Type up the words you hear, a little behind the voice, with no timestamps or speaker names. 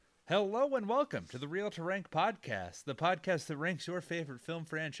Hello and welcome to the Real to Rank podcast, the podcast that ranks your favorite film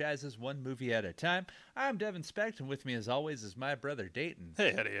franchises one movie at a time. I'm Devin Specht, and with me as always is my brother Dayton.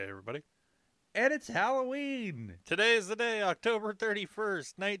 Hey, howdy, everybody. And it's Halloween! Today is the day, October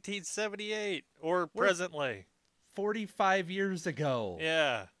 31st, 1978, or presently. 45 years ago.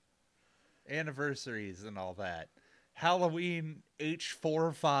 Yeah. Anniversaries and all that. Halloween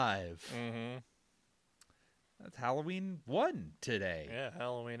H45. Mm-hmm. That's Halloween 1 today. Yeah,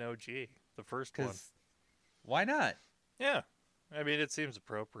 Halloween OG, the first one. Why not? Yeah. I mean, it seems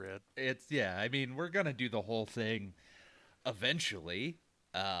appropriate. We're going to do the whole thing eventually.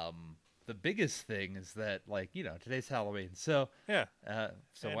 The biggest thing is that, today's Halloween. So, yeah.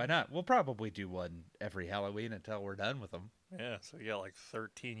 Why not? We'll probably do one every Halloween until we're done with them. Yeah, so you got like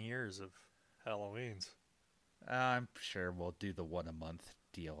 13 years of Halloweens. I'm sure we'll do the one a month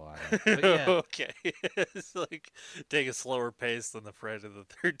deal on it. But yeah. Okay. It's like, take a slower pace than the Friday the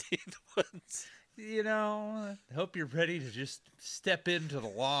 13th ones. You know, I hope you're ready to just step into the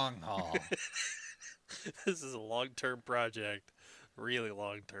long haul. This is a long-term project. Really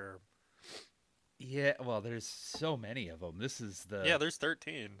long-term. Yeah, well, there's so many of them. This is the... Yeah, there's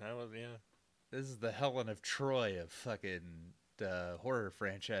 13. This is the Helen of Troy of fucking horror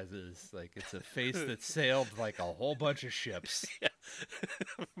franchises. Like, it's a face that sailed like a whole bunch of ships. Yeah.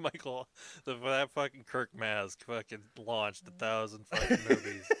 Michael, that fucking Kirk mask fucking launched 1,000 fucking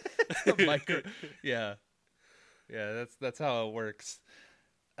movies. Yeah, that's how it works.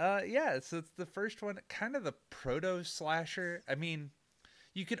 So it's the first one, kind of the proto slasher. I mean,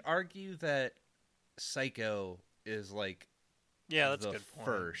 you could argue that Psycho is like that's the a good point.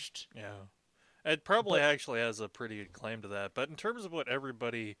 First. Yeah. It probably actually has a pretty good claim to that. But in terms of what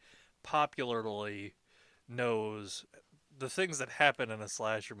everybody popularly knows, the things that happen in a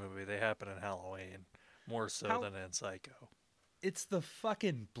slasher movie, they happen in Halloween more so than in Psycho. It's the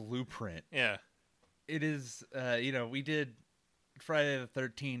fucking blueprint. Yeah. It is, we did Friday the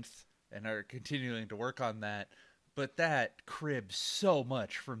 13th and are continuing to work on that. But that cribs so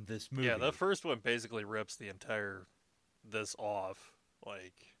much from this movie. Yeah, the first one basically rips this off.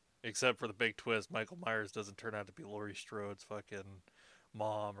 Like, except for the big twist, Michael Myers doesn't turn out to be Laurie Strode's fucking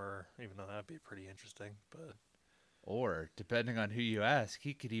mom, or even though that'd be pretty interesting. Or, depending on who you ask,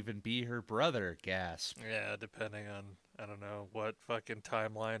 he could even be her brother, gasp. Yeah, depending on, I don't know, what fucking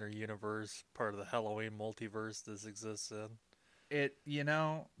timeline or universe, part of the Halloween multiverse this exists in.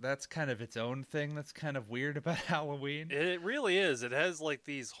 That's kind of its own thing that's kind of weird about Halloween. It really is. It has like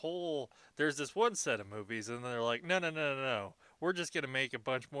there's this one set of movies, and they're like, no. We're just going to make a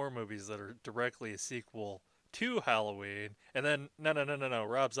bunch more movies that are directly a sequel to Halloween. And then, no.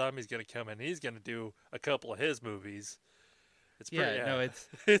 Rob Zombie's going to come in, and he's going to do a couple of his movies. It's pretty,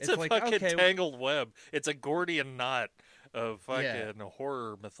 it's a like, fucking tangled web. It's a Gordian knot of fucking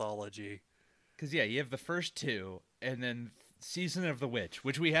horror mythology. Because, you have the first two, and then Season of the Witch,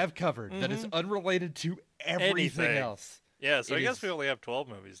 which we have covered, that is unrelated to everything else. Yeah, so I guess we only have 12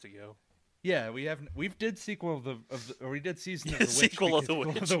 movies to go. Yeah, we did sequel we did Season of the Witch. Sequel of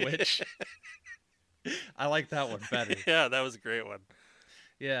the Witch. I like that one better. Yeah, that was a great one.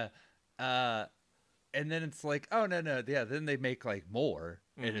 Yeah. And then it's like, oh, no. Yeah, then they make like more.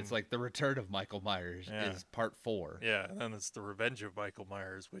 And it's like The Return of Michael Myers is part 4. Yeah, and then it's The Revenge of Michael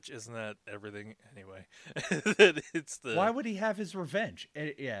Myers, which isn't that everything anyway. Why would he have his revenge?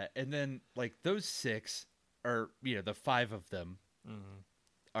 And then like those 6 are, the 5 of them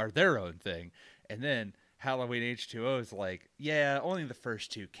are their own thing. And then Halloween H2O is like, only the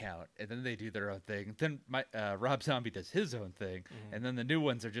first 2 count. And then they do their own thing. Then Rob Zombie does his own thing. And then the new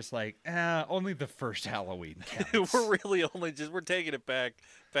ones are just like, only the first Halloween counts. We're taking it back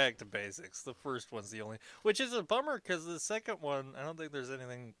to basics. The first one's the only, which is a bummer because the second one, I don't think there's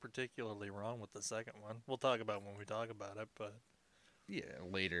anything particularly wrong with the second one. We'll talk about it when we talk about it, but. Yeah,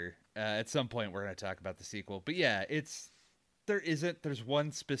 later. At some point we're going to talk about the sequel. But yeah, there's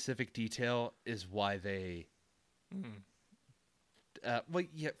one specific detail is why they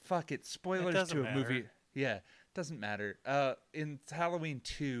fuck it, spoilers to a movie. Yeah, doesn't matter. In Halloween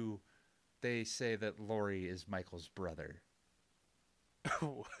 2 they say that Laurie is Michael's brother.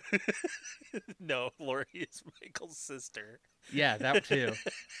 No, Laurie is Michael's sister. Yeah, that too.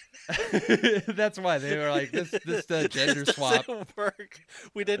 That's why they were like, this gender swap doesn't work.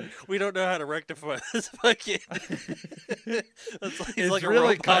 We don't know how to rectify this fucking. It's like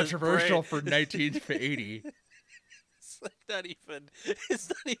really controversial for 1980. It's not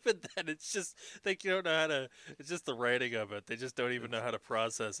even that. It's just they don't know how to. It's just the writing of it. They just don't even know how to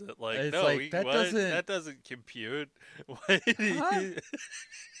process it. Like, it's that doesn't compute. What? Huh?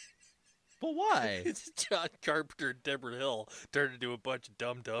 But why? It's John Carpenter and Deborah Hill turned into a bunch of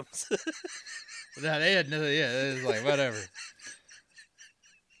dum-dums. No, they had no. Yeah, it was like whatever.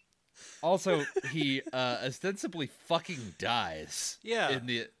 Also, he ostensibly fucking dies. Yeah.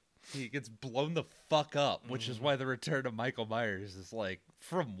 He gets blown the fuck up, which is why the return of Michael Myers is like,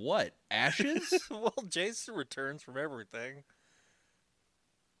 from what? Ashes? Well, Jason returns from everything.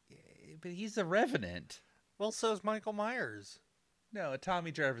 But he's a revenant. Well, so's Michael Myers. No,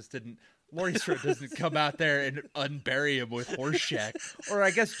 Tommy Jarvis didn't. Laurie Strode doesn't come out there and unbury him with Horseshack. Or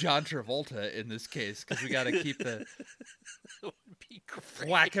I guess John Travolta in this case, because we got to keep the... That would be great.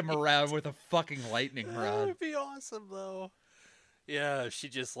 Whack him around with a fucking lightning rod. That would be awesome, though. Yeah, she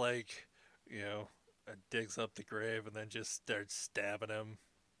just, like, digs up the grave and then just starts stabbing him.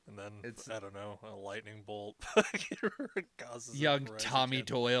 And then, I don't know, a lightning bolt causes young Tommy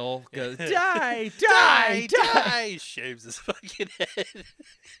Doyle goes, die, die, die! Shaves his fucking head.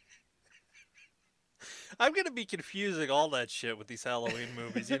 I'm going to be confusing all that shit with these Halloween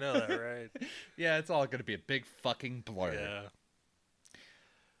movies. You know that, right? Yeah, it's all going to be a big fucking blur.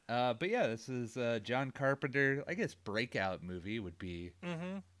 Yeah. But yeah, this is John Carpenter. I guess breakout movie would be.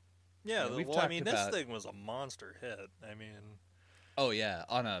 Mm-hmm. Yeah, this thing was a monster hit. I mean. Oh yeah,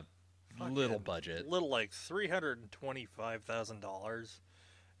 on a little budget. Little like $325,000,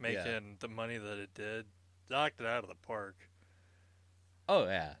 making the money that it did, knocked it out of the park. Oh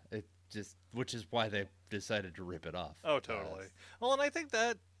yeah, which is why they decided to rip it off. Oh totally. Well, and I think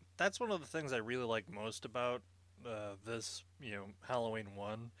that's one of the things I really like most about this, Halloween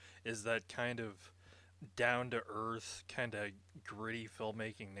 1 is that kind of down to earth, kind of gritty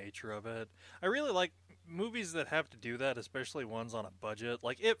filmmaking nature of it. I really like movies that have to do that, especially ones on a budget.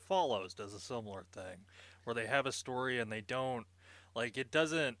 Like It Follows does a similar thing, where they have a story and they don't it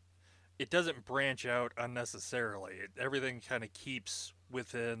doesn't branch out unnecessarily. Everything kind of keeps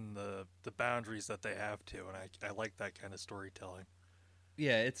within the boundaries that they have to, and I like that kind of storytelling.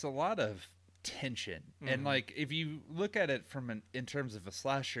 Yeah, it's a lot of tension, and if you look at it in terms of a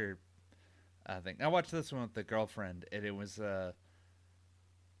slasher thing. I watched this one with the girlfriend, and it was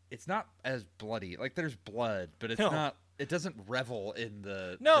it's not as bloody. Like there's blood, but it's not. It doesn't revel in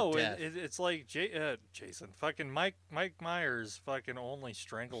the death. It's like Jason fucking Mike Myers fucking only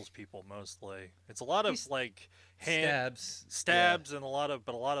strangles people mostly. It's a lot of stabs and a lot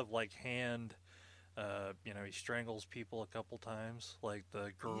of like hand. He strangles people a couple times, like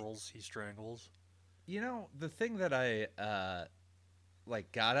the girls he strangles. The thing that I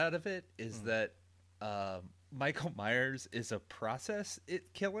got out of it is that Michael Myers is a process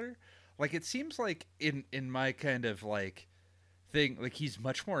killer. Like it seems like in my kind of thing, he's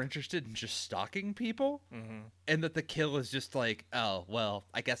much more interested in just stalking people, and that the kill is just like, oh well,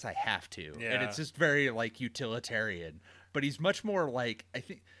 I guess I have to, and it's just very utilitarian. But he's much more I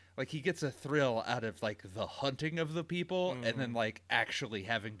think he gets a thrill out of the hunting of the people, and then actually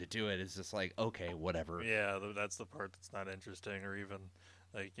having to do it is just okay, whatever. Yeah, that's the part that's not interesting, or even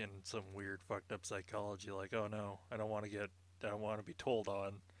in some weird fucked up psychology, oh no, I don't want to be told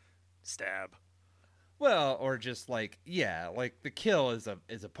on. Stab. Well, or just the kill is a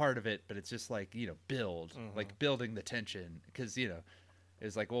part of it, but it's just build, building the tension, because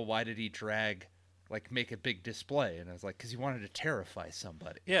it's well, why did he drag make a big display? And I was because he wanted to terrify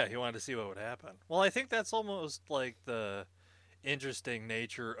somebody. Yeah, he wanted to see what would happen. Well, I think that's almost the interesting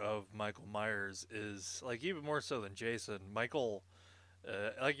nature of Michael Myers is even more so than Jason. Michael,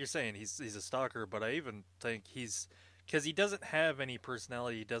 like you're saying, he's a stalker, but I even think because he doesn't have any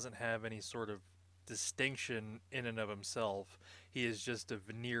personality, he doesn't have any sort of distinction in and of himself. He is just a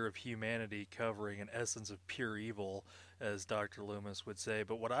veneer of humanity covering an essence of pure evil, as Dr. Loomis would say.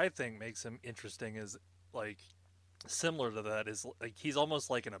 But what I think makes him interesting is, similar to that, is he's almost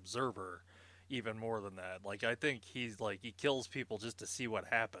like an observer, even more than that. I think he's he kills people just to see what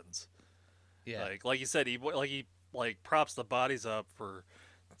happens. Yeah. Like you said, he props the bodies up for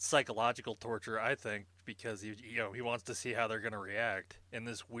psychological torture, I think, because he wants to see how they're going to react in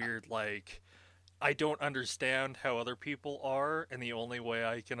this weird I don't understand how other people are, and the only way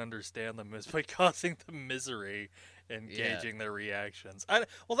I can understand them is by causing them misery and gauging their reactions.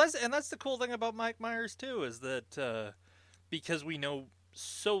 That's the cool thing about Mike Myers too, is that because we know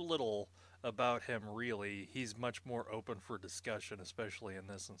so little about him really, he's much more open for discussion, especially in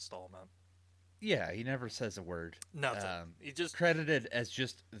this installment. Yeah, he never says a word. Nothing. He just credited as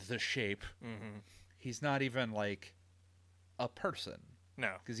just the shape. Mm-hmm. He's not even a person.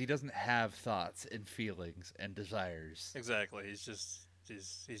 No, because he doesn't have thoughts and feelings and desires. Exactly. He's just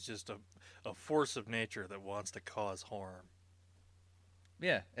a force of nature that wants to cause harm.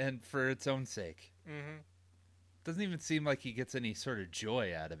 Yeah, and for its own sake. Mm-hmm. doesn't even seem like he gets any sort of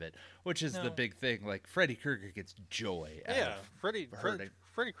joy out of it, which is No. the big thing. Like Freddy Krueger gets joy out of Freddy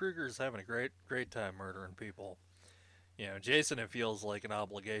Krueger's having a great time murdering people. Jason, it feels like an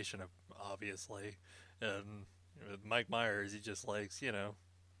obligation, obviously, and with Mike Myers, he just likes,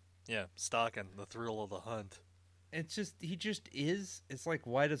 stalking, the thrill of the hunt. He just is. It's like,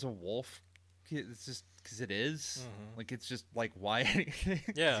 why does a wolf? It's just because it is. Mm-hmm. Like, it's just like, why anything?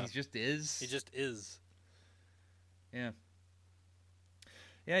 Yeah. He just is. He just is. Yeah.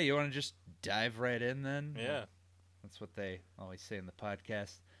 Yeah, you want to just dive right in then? Yeah. That's what they always say in the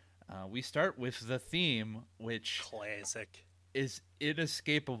podcast. We start with the theme, which classic is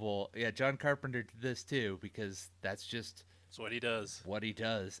inescapable. Yeah, John Carpenter did this too, because that's what he does. What he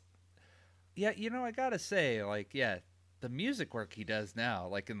does. Yeah, I gotta say, like, yeah, the music work he does now,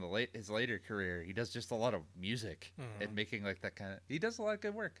 like in his later career, he does just a lot of music and making like that kind of. He does a lot of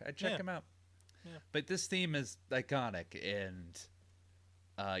good work. I'd check him out. Yeah. But this theme is iconic, and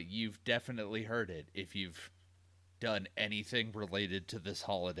you've definitely heard it if you've done anything related to this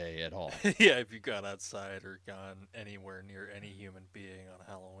holiday at all. Yeah, if you've gone outside or gone anywhere near any human being on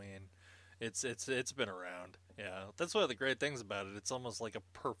Halloween, it's been around. Yeah, that's one of the great things about it. It's almost like a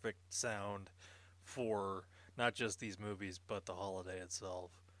perfect sound for not just these movies, but the holiday itself.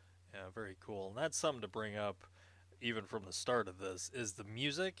 Yeah, very cool. And that's something to bring up even from the start of this, is the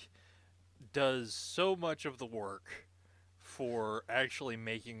music does so much of the work for actually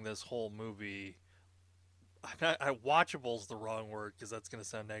making this whole movie watchable's the wrong word because that's going to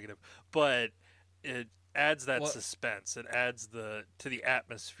sound negative, but it adds that suspense. It adds to the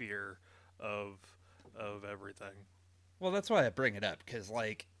atmosphere of everything. Well, that's why I bring it up, because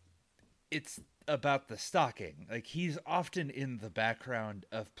like it's about the stalking. Like, he's often in the background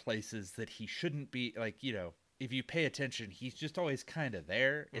of places that he shouldn't be. Like, if you pay attention, he's just always kind of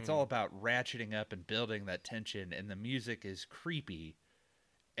there. It's all about ratcheting up and building that tension, and the music is creepy,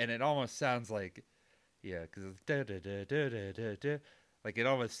 and it almost sounds like. Yeah, because it's da-da-da-da-da-da. Like, it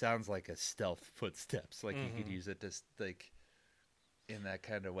almost sounds like a stealth footsteps. Like, you could use it to, like, in that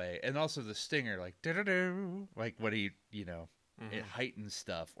kind of way. And also the stinger, like, da-da-da. Like, when he, it heightens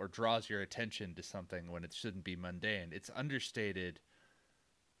stuff or draws your attention to something when it shouldn't be mundane. It's understated,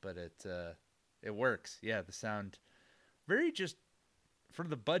 but it works. Yeah, the sound, very just, for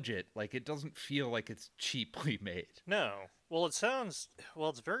the budget, like, it doesn't feel like it's cheaply made. No. Well, it's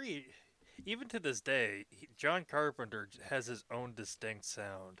very... Even to this day, John Carpenter has his own distinct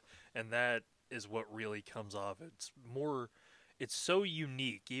sound, and that is what really comes off. It's so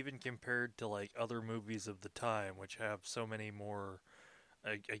unique, even compared to like other movies of the time, which have so many more,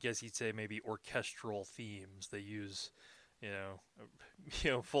 I guess you'd say maybe orchestral themes. They use,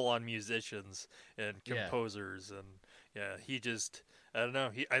 full-on musicians and composers, and he just, I don't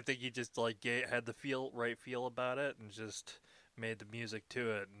know. I think he just like had the right feel about it, and just made the music to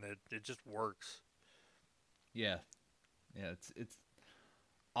it, and it just works. Yeah, it's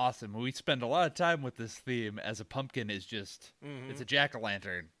awesome. We spend a lot of time with this theme, as a pumpkin is just it's a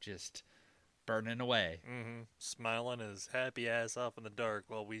jack-o'-lantern just burning away, smiling his happy ass off in the dark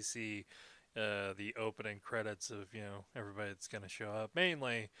while we see the opening credits of everybody that's gonna show up.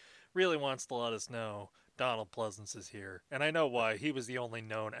 Mainly really wants to let us know Donald Pleasence is here, and I know why. He was the only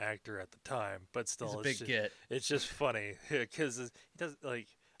known actor at the time, but still, it's a big get. It's just funny because he does, like,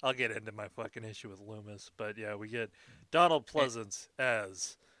 I'll get into my fucking issue with Loomis, but yeah, we get Donald Pleasence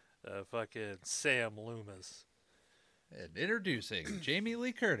as fucking Sam Loomis, and introducing Jamie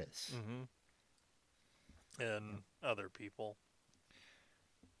Lee Curtis, and other people.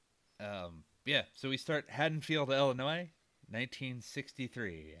 Yeah, so we start Haddonfield, Illinois,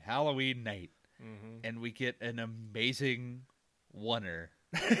 1963, Halloween night. And we get an amazing oneer.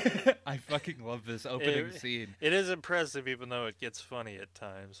 I fucking love this opening scene. It is impressive, even though it gets funny at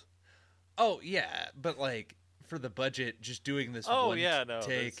times. Oh yeah, but like for the budget, just doing this.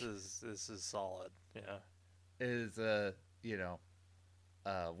 Take. This is solid. Yeah, is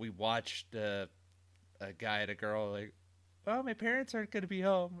we watched a guy and a girl like, oh, my parents aren't gonna be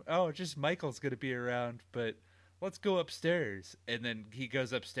home. Oh, just Michael's gonna be around, but. Let's go upstairs. And then he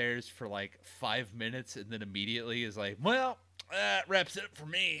goes upstairs for like 5 minutes and then immediately is like, well, that wraps it up for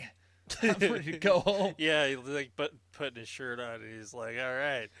me. I'm ready to go home. Yeah, he's like putting his shirt on, and he's like, all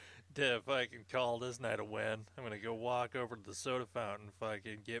right, if I can call this night a win, I'm going to go walk over to the soda fountain,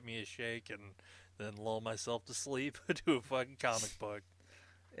 fucking get me a shake, and then lull myself to sleep to a fucking comic book.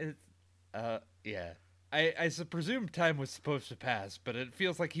 Yeah. I presume time was supposed to pass, but it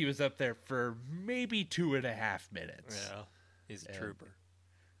feels like he was up there for maybe 2.5 minutes. Yeah, he's a trooper.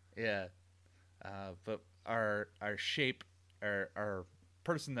 Yeah, but our shape, our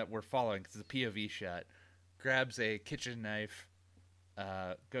person that we're following, because it's a POV shot, grabs a kitchen knife,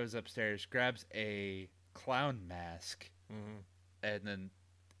 goes upstairs, grabs a clown mask, and then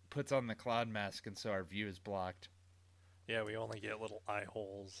puts on the clown mask, and so our view is blocked. Yeah, we only get little eye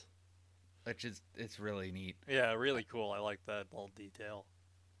holes. Which is, it's really neat. Yeah, really cool. I like that little detail.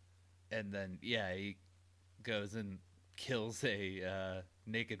 And then, yeah, he goes and kills a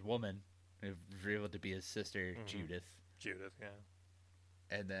naked woman who's revealed to be his sister, Judith. Judith, yeah.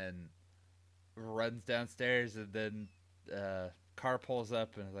 And then runs downstairs, and then car pulls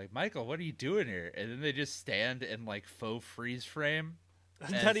up and is like, Michael, what are you doing here? And then they just stand in like faux freeze frame.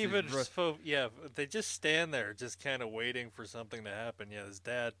 Not even faux, yeah, they just stand there just kind of waiting for something to happen. Yeah, his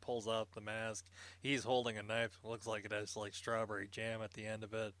dad pulls out the mask. He's holding a knife. It looks like it has like strawberry jam at the end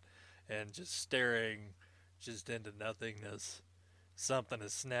of it, and just staring just into nothingness. Something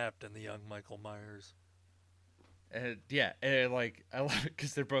has snapped in the young Michael Myers. And yeah, and like I love it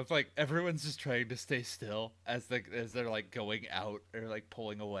because they're both like, everyone's just trying to stay still as they're like going out or like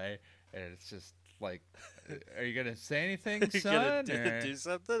pulling away, and it's just like, are you gonna say anything, son? You gonna do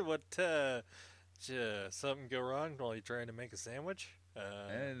something? What? Something go wrong while you're trying to make a sandwich?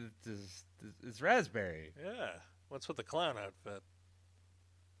 And it's raspberry. Yeah. What's with the clown outfit?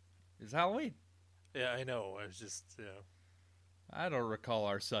 It's Halloween. Yeah, I know. I was just, I don't recall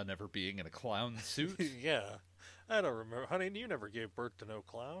our son ever being in a clown suit. Yeah. I don't remember. Honey, you never gave birth to no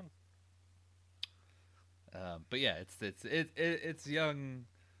clown. But yeah, it's young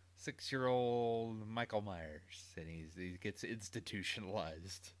 6-year-old Michael Myers, and he gets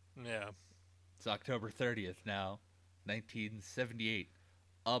institutionalized. Yeah. It's October 30th now, 1978.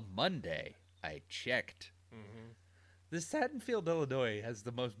 A Monday. I checked. This Haddonfield, Illinois has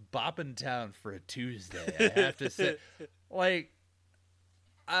the most boppin' town for a Tuesday, I have to say. Like,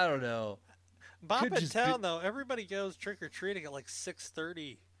 I don't know. Boppin' town, though. Everybody goes trick-or-treating at like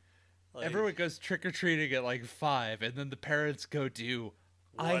 6:30. Like, everyone goes trick-or-treating at like 5, and then the parents go do...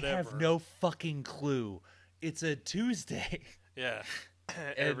 whatever. I have no fucking clue. It's a Tuesday. Yeah.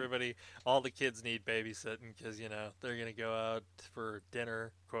 Everybody, all the kids need babysitting because, they're going to go out for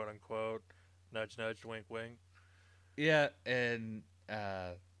dinner, quote unquote. Nudge, nudge, wink, wink. Yeah, and,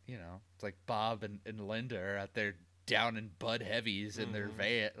 it's like Bob and Linda are out there down in Bud Heavies in their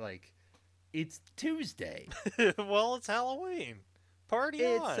van. Like, it's Tuesday. Well, it's Halloween. Party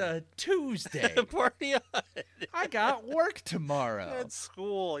on. It's a Tuesday. Party on. I got work tomorrow. At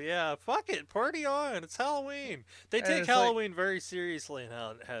school, yeah. Fuck it. Party on. It's Halloween. They take Halloween very seriously in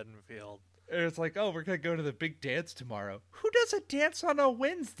Haddonfield. And it's like, oh, we're going to go to the big dance tomorrow. Who does a dance on a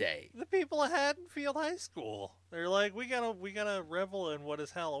Wednesday? The people at Haddonfield High School. They're like, we gotta revel in what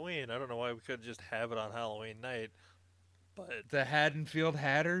is Halloween. I don't know why we couldn't just have it on Halloween night. But the Haddonfield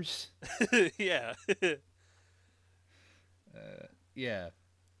Hatters? Yeah. Yeah.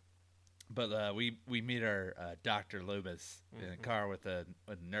 But we meet our Dr. Loomis in a car with a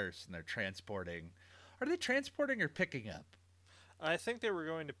nurse, and they're transporting. Are they transporting or picking up? I think they were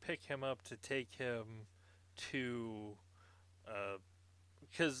going to pick him up to take him to,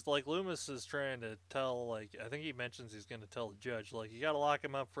 because like Loomis is trying to tell, like, I think he mentions he's going to tell the judge, like, you got to lock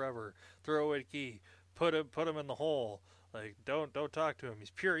him up forever, throw away the key, put him in the hole, like, don't talk to him, he's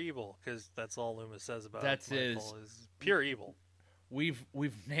pure evil, because that's all Loomis says about Michael is pure evil. We've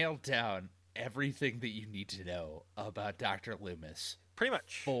nailed down everything that you need to know about Dr. Loomis. Pretty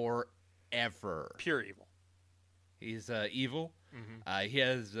much. Forever. Pure evil. He's evil. He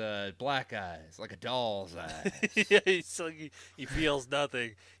has black eyes, like a doll's eyes. Yeah, he's like, he feels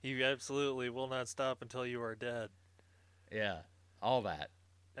nothing. He absolutely will not stop until you are dead. Yeah, all that.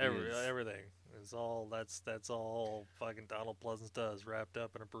 Everything is all. That's all fucking Donald Pleasance does, wrapped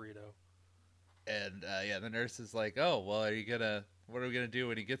up in a burrito. And the nurse is like, "Oh, well, what are we gonna do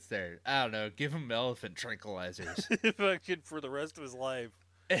when he gets there? I don't know. Give him elephant tranquilizers, fucking for the rest of his life."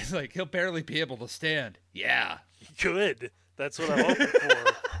 It's like he'll barely be able to stand. Yeah, good. That's what I'm hoping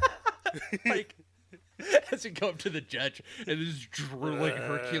for. Like, as you go up to the judge and this drooling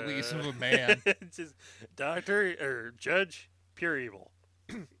Hercules of a man, just doctor or judge, pure evil.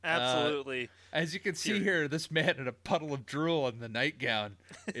 Absolutely. As you can see here, this man in a puddle of drool in the nightgown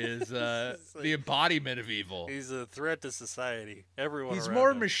is like, the embodiment of evil. He's a threat to society. Everyone. He's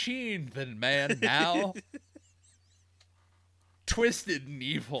more machine than man now. Twisted and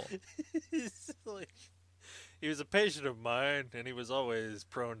evil. He was a patient of mine, and he was always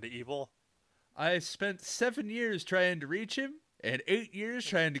prone to evil. I spent 7 years trying to reach him, and 8 years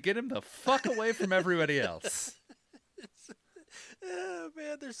trying to get him the fuck away from everybody else.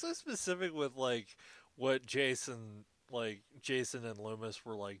 Man, they're so specific with like what Jason and Loomis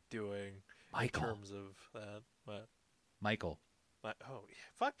were like doing Michael. in terms of that. What? Michael,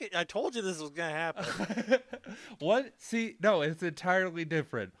 Fuck it! I told you this was gonna happen. What? See, no, it's entirely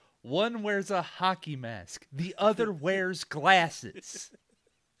different. One wears a hockey mask. The other wears glasses.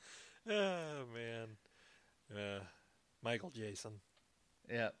 Oh man, Michael Jason.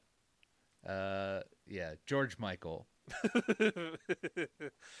 Yeah. Yeah, George Michael.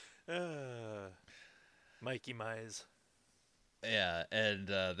 Mikey Mize. Yeah, and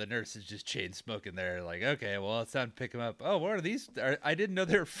the nurse is just chain smoking there. Like, okay, well, it's time to pick him up. Oh, what are these? I didn't know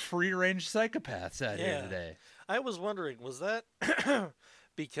they're free range psychopaths out here today. I was wondering, was that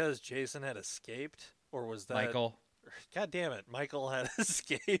because Jason had escaped, or was that Michael? God damn it, Michael had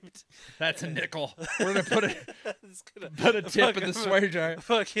escaped. That's a nickel. We're gonna put a tip in the swear jar.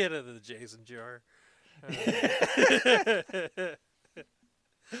 Fuck it in the Jason jar.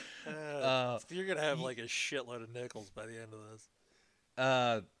 You're gonna have like a shitload of nickels by the end of this.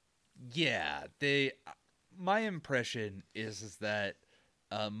 Yeah. My impression is that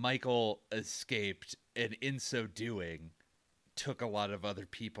Michael escaped, and in so doing, took a lot of other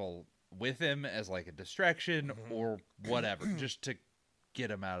people with him as like a distraction or whatever, just to get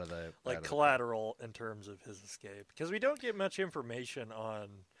him out of the collateral in terms of his escape, because we don't get much information on.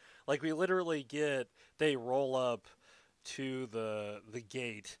 Like, we literally they roll up to the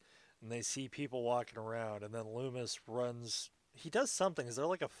gate and they see people walking around, and then Loomis runs. He does something. Is there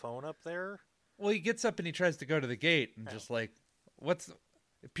like a phone up there? Well, he gets up and he tries to go to the gate and just like, what's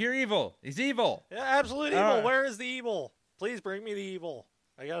pure evil? He's evil. Yeah, absolute evil. Where is the evil? Please bring me the evil.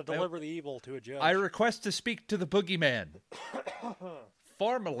 I gotta deliver the evil to a judge. I request to speak to the boogeyman.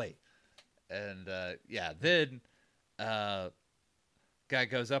 Formally. And then guy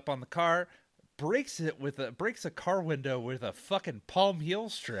goes up on the car, breaks a car window with a fucking palm heel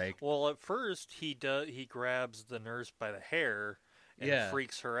strike. Well, at first he grabs the nurse by the hair and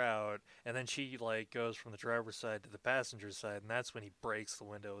freaks her out, and then she like goes from the driver's side to the passenger side, and that's when he breaks the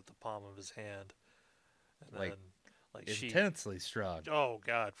window with the palm of his hand. And then intensely strong. Oh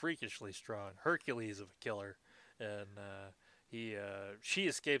God, freakishly strong. Hercules of a killer. And she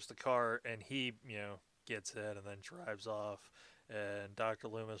escapes the car, and he gets in and then drives off. And Dr.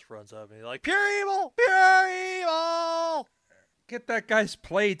 Loomis runs up and he's like, "Pure evil! Pure evil! Get that guy's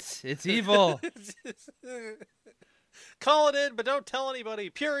plates. It's evil. Call it in, but don't tell anybody.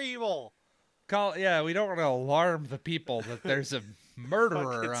 Pure evil." We don't want to alarm the people that there's a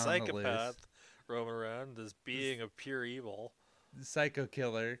murderer on the loose. Roaming around, this being of pure evil. Psycho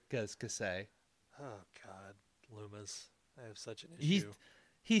killer, say. Oh, God. Loomis. I have such an issue.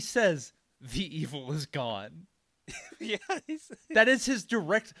 He says, the evil is gone. Yeah. That is his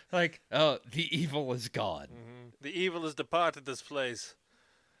direct, the evil is gone. Mm-hmm. The evil has departed this place.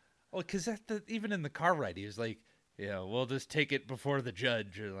 Well, because even in the car ride, he was like, we'll just take it before the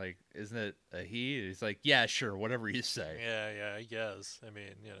judge. Or like, isn't it a he? He's like, yeah, sure, whatever you say. Yeah, I guess. I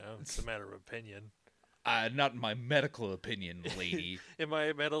mean, it's a matter of opinion. Not in my medical opinion, lady. In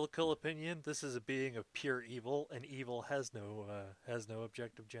my medical opinion, this is a being of pure evil, and evil has no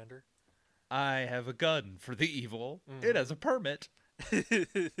objective gender. I have a gun for the evil. Mm-hmm. It has a permit.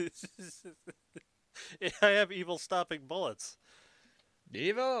 I have evil stopping bullets.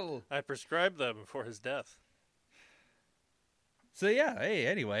 Evil. I prescribed them for his death. So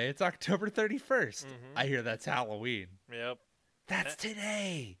anyway, it's October 31st. Mm-hmm. I hear that's Halloween. Yep. That's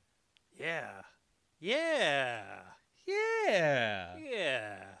today. Yeah.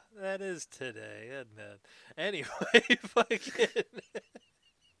 That is today, isn't it? Anyway, fucking...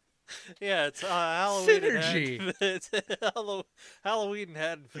 Yeah, it's Halloween. Synergy. It's Halloween in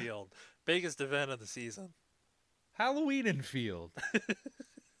Haddonfield. Biggest event of the season. Halloween in Field.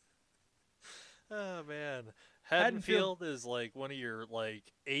 Oh, man. Haddonfield is like one of your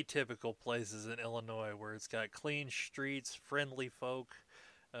atypical places in Illinois where it's got clean streets, friendly folk.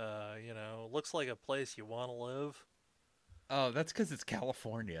 Looks like a place you want to live. Oh, that's because it's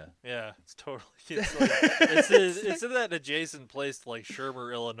California. Yeah, it's totally. It's in that adjacent place to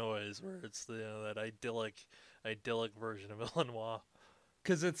Shermer, Illinois, where it's that idyllic version of Illinois.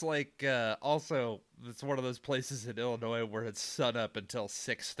 Because it's also it's one of those places in Illinois where it's sun up until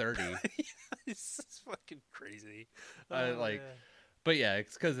 6:30. It's fucking crazy. But yeah,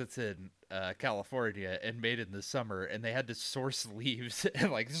 it's because it's in California and made in the summer, and they had to source leaves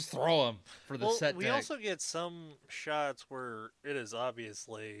and just throw them for the set. We also get some shots where it is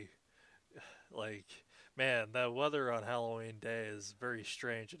obviously man, the weather on Halloween Day is very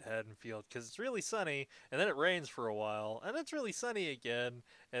strange at Haddonfield because it's really sunny, and then it rains for a while, and it's really sunny again,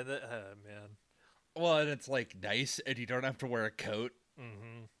 and then man. Well, and it's nice, and you don't have to wear a coat.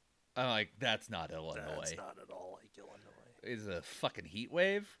 Mm-hmm. I'm that's not Illinois. That's not at all like Illinois. is a fucking heat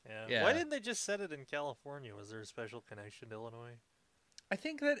wave. Yeah. Why didn't they just set it in California? Was there a special connection to Illinois? I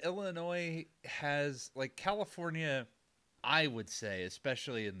think that Illinois has, like, California, I would say,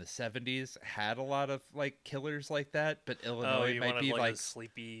 especially in the 70s, had a lot of, like, killers like that, but Illinois might be like a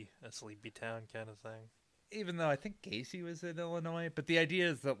sleepy town kind of thing. Even though I think Gacy was in Illinois, but the idea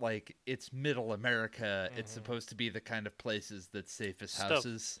is that, like, it's middle America. Mm-hmm. It's supposed to be the kind of places that's safest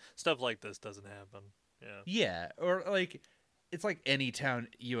houses. Stuff like this doesn't happen. Yeah. Yeah, or, like, it's like any town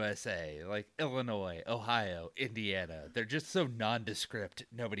USA, like Illinois, Ohio, Indiana. They're just so nondescript,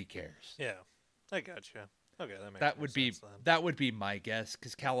 nobody cares. Yeah, I gotcha. Okay, that makes sense. That would be my guess,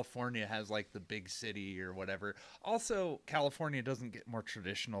 because California has, like, the big city or whatever. Also, California doesn't get more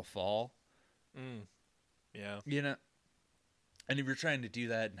traditional fall. Yeah. You know, and if you're trying to do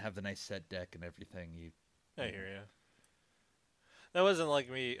that and have the nice set deck and everything, I hear you. That wasn't like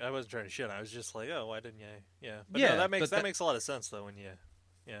me. I wasn't trying to shit. I was just like, oh, why didn't you? Yeah. But no, that makes a lot of sense though when you,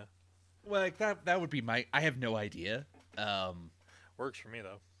 yeah. Well, like that would be my. I have no idea. Works for me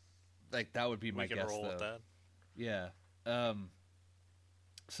though. Like that would be my guess. We can roll with that. Yeah.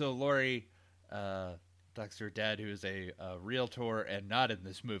 So Laurie, talks to her dad, who is a realtor and not in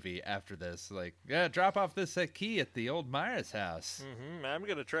this movie. After this, like, yeah, drop off this key at the old Myers house. Mm-hmm. I'm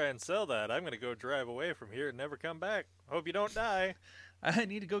gonna try and sell that. I'm gonna go drive away from here and never come back. Hope you don't die. I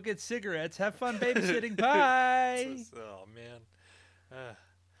need to go get cigarettes. Have fun babysitting. Bye. Oh man.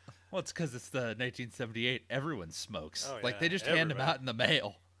 Well, it's because it's the 1978. Everyone smokes. Oh, like they just hand them out in the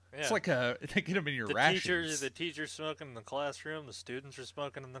mail. Yeah. It's like they get them in your rations. The teacher's smoking in the classroom. The students are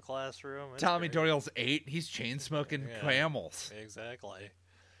smoking in the classroom. It's Tommy Doyle's 8. He's chain smoking camels. Exactly.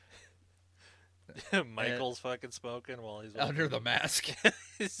 Michael's fucking smoking while he's under the mask.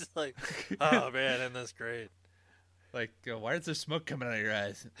 He's like, oh man, isn't this great? Like, why is there smoke coming out of your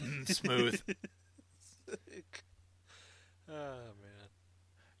eyes? Smooth. Oh man.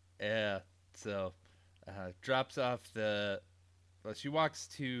 Yeah. So, drops off the. Well, she walks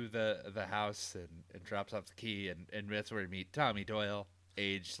to the house and drops off the key, and that's where we meet Tommy Doyle,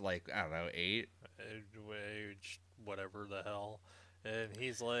 aged, like, I don't know, 8? Age whatever the hell. And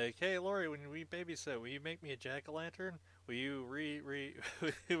he's like, hey, Laurie, when we babysit, will you make me a jack-o'-lantern? Will you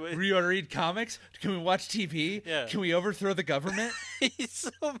will you read comics? Can we watch TV? Yeah. Can we overthrow the government? He's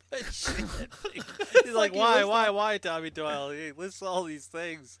so much shit. He's like, why, Tommy Doyle? He lists all these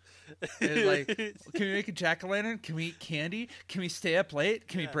things. And like, can we make a jack-o'-lantern? Can we eat candy? Can we stay up late?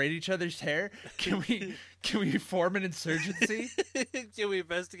 Can we braid each other's hair? Can we form an insurgency? Can we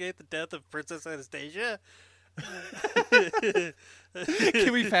investigate the death of Princess Anastasia?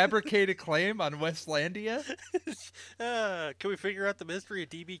 Can we fabricate a claim on Westlandia? Can we figure out the mystery of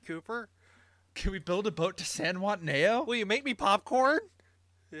D.B. Cooper? Can we build a boat to San Juaneo? Will you make me popcorn?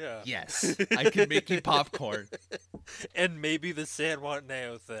 Yeah. Yes, I can make you popcorn. And maybe the San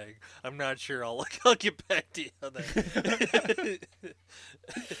Juaneo thing. I'm not sure. I'll get back to you on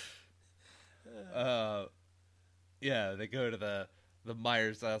that. Yeah, they go to the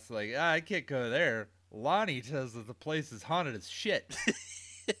Myers house. Like, I can't go there. Lonnie says that the place is haunted as shit.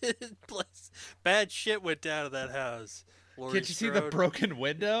 Bad shit went down in that house. Can't you see the broken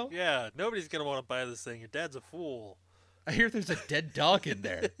window? Yeah, nobody's going to want to buy this thing. Your dad's a fool. I hear there's a dead dog in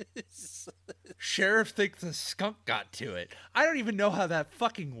there. Sheriff thinks a skunk got to it. I don't even know how that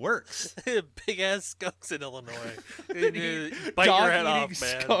fucking works. Big ass skunks in Illinois. Bite your head off,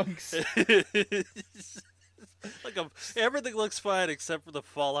 man. Skunks. Like everything looks fine except for the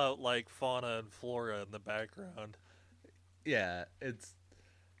fallout, like fauna and flora in the background. Yeah, it's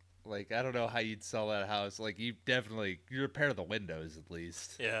like, I don't know how you'd sell that house. Like, you repair the windows at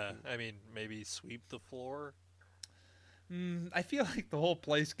least. Yeah, I mean, maybe sweep the floor. I feel like the whole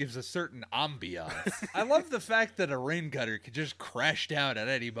place gives a certain ambiance. I love the fact that a rain gutter could just crash down at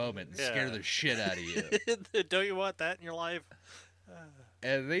any moment and scare the shit out of you. Don't you want that in your life?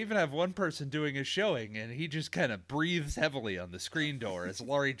 And they even have one person doing a showing, and he just kind of breathes heavily on the screen door as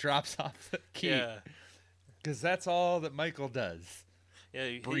Laurie drops off the key. Yeah. Because that's all that Michael does.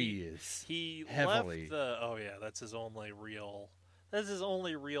 Yeah, breathes. He heavily. That's his only real. That's his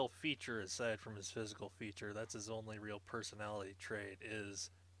only real feature aside from his physical feature. That's his only real personality trait is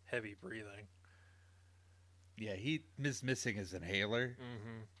heavy breathing. Yeah, he is missing his inhaler.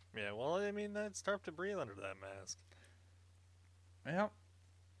 Mm-hmm. Yeah, well, I mean, it's tough to breathe under that mask. Well,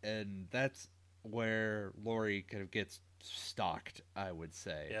 and that's where Laurie kind of gets stalked, I would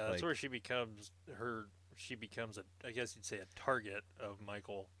say. Yeah, that's where she becomes I guess you'd say a target of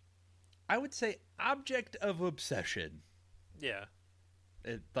Michael. I would say object of obsession. Yeah.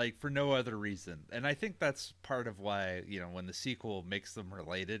 like for no other reason. And I think that's part of why, when the sequel makes them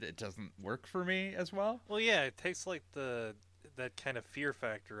related, it doesn't work for me as well. Well, yeah, it takes like that kind of fear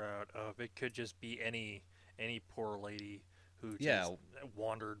factor out of it could just be any poor lady who just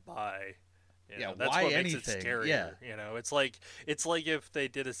wandered by. That's why what makes anything? It scarier. Yeah. It's like if they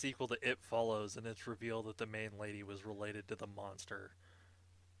did a sequel to It Follows and it's revealed that the main lady was related to the monster.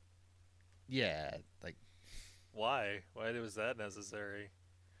 Yeah, like why? Why was that necessary?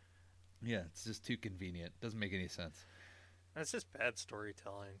 Yeah, it's just too convenient. Doesn't make any sense. That's just bad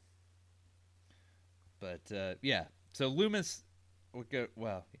storytelling. But so Loomis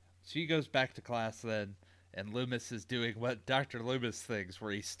she goes back to class then. And Loomis is doing what Dr. Loomis thinks,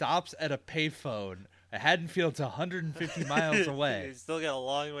 where he stops at a payphone. Haddonfield's 150 miles away. He's still got a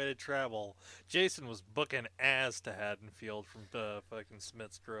long way to travel. Jason was booking ass to Haddonfield from fucking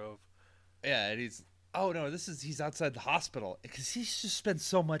Smith's Grove. Yeah, and he's outside the hospital because he's just spent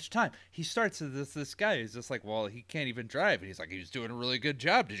so much time. He starts as this guy who's just like, well, he can't even drive. And he's like, he was doing a really good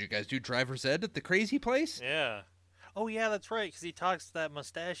job. Did you guys do driver's ed at the crazy place? Yeah. Oh, yeah, that's right, because he talks to that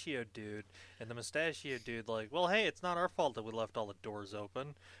mustachio dude, and the mustachio dude like, well, hey, it's not our fault that we left all the doors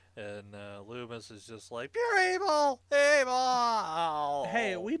open. And Loomis is just like, pure evil! Evil!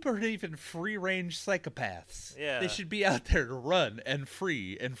 Hey, we weren't even free-range psychopaths. Yeah. They should be out there to run and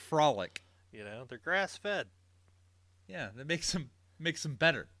free and frolic. They're grass-fed. Yeah, that makes them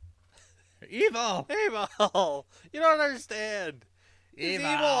better. Evil! Evil! You don't understand. He's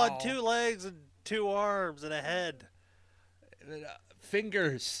Evil on 2 legs and 2 arms and a head.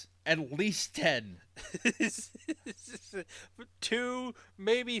 Fingers, at least 10. 2,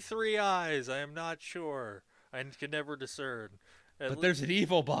 maybe 3 eyes. I am not sure. I can never discern. But there's an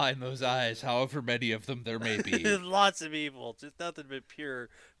evil behind those eyes, however many of them there may be. Lots of evil. Just nothing but pure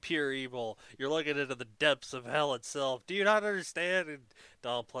evil. You're looking into the depths of hell itself. Do you not understand? And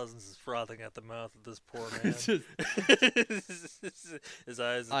Donald Pleasance is frothing at the mouth of this poor man. His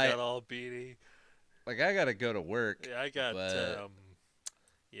eyes got all beady. Like, I gotta go to work. Yeah, I got.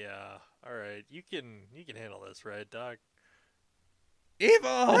 Yeah. All right. You can handle this, right, Doc?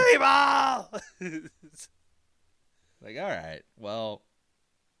 Evil. Evil. Like, all right, well,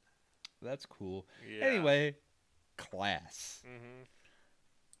 that's cool. Yeah. Anyway, class.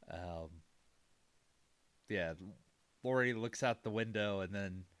 Mm-hmm. Yeah, Laurie looks out the window, and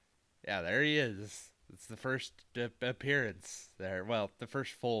then, there he is. It's the first appearance there. Well, the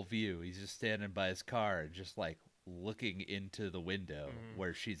first full view. He's just standing by his car and just, like, looking into the window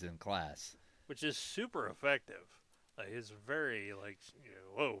where she's in class. Which is super effective. Like, it's very, like,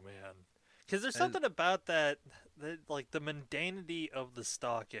 whoa, man. Because there's something about that, like, the mundanity of the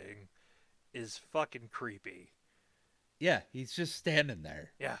stalking is fucking creepy. Yeah, he's just standing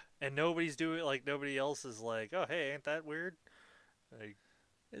there. Yeah, and nobody's doing, like, nobody else is like, oh, hey, ain't that weird? Like,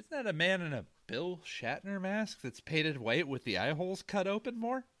 isn't that a man in a Bill Shatner mask that's painted white with the eye holes cut open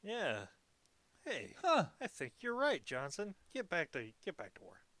more? Yeah. Hey, I think you're right, Johnson. Get back to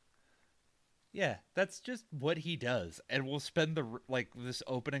work. Yeah, that's just what he does. And we'll spend this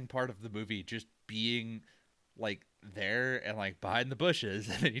opening part of the movie just being, like, there and, like, behind the bushes,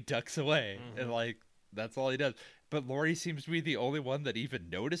 and then he ducks away. And, like, that's all he does. But Laurie seems to be the only one that even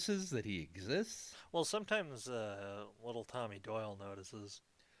notices that he exists. Well, sometimes little Tommy Doyle notices.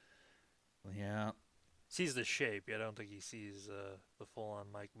 Yeah. Sees the shape. I don't think he sees the full-on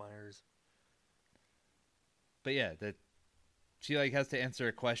Mike Myers. But, yeah, she, like, has to answer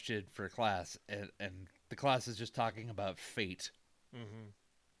a question for class, and the class is just talking about fate. Mm-hmm.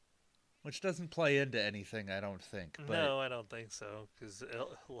 Which doesn't play into anything, I don't think. But... No, I don't think so, because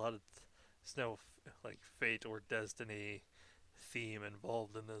a lot of there's no, like, fate or destiny theme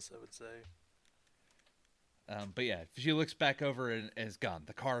involved in this, I would say. But yeah, she looks back over and is gone.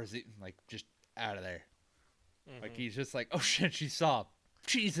 The car is, like, just out of there. Mm-hmm. Like, he's just like, oh shit, she saw him.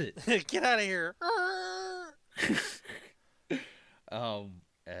 Cheese it. Get out of here.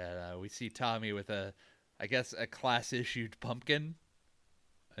 And we see Tommy with a class-issued pumpkin.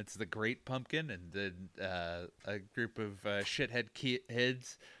 It's the Great Pumpkin, and then a group of shithead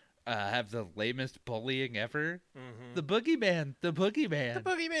kids have the lamest bullying ever. Mm-hmm. The boogeyman. The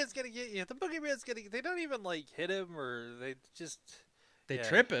boogeyman's gonna get you. They don't even, like, hit him, or they just... They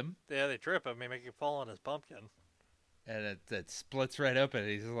trip him. Yeah, they trip him. They make him fall on his pumpkin. And it splits right open.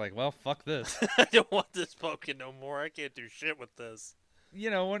 He's just like, well, fuck this. I don't want this pumpkin no more. I can't do shit with this.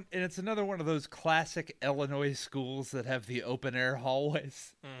 And it's another one of those classic Illinois schools that have the open-air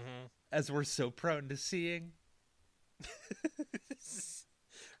hallways, as we're so prone to seeing.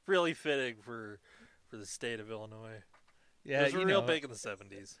 Really fitting for the state of Illinois. Yeah, it was real big in the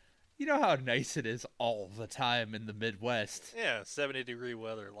 70s. You know how nice it is all the time in the Midwest. Yeah, 70-degree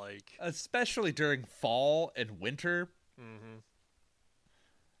weather, like. Especially during fall and winter. Mm-hmm.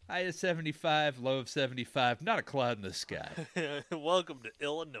 High of 75, low of 75, not a cloud in the sky. Welcome to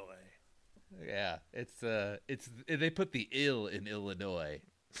Illinois. Yeah, it's they put the ill in Illinois.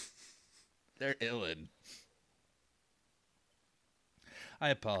 They're illin'. I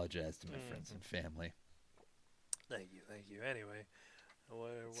apologize to my friends and family. Thank you. Anyway.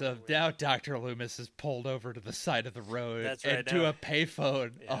 So now Dr. Loomis is pulled over to the side of the road. That's right, and to a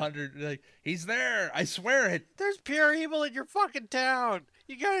payphone. Yeah. 100, like, he's there. I swear it. There's pure evil in your fucking town.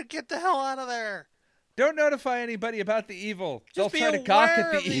 You gotta get the hell out of there. Don't notify anybody about the evil. Just They'll try to gawk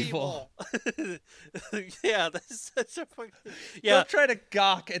at the evil. Yeah, that's such a fucking... Yeah. They'll try to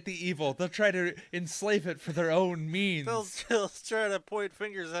gawk at the evil. They'll try to enslave it for their own means. They'll try to point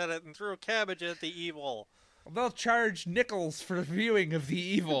fingers at it and throw cabbage at the evil. They'll charge nickels for viewing of the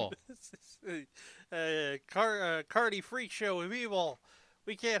evil. Cardi freak show of evil.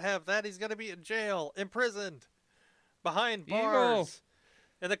 We can't have that. He's gonna be in jail, imprisoned, behind bars,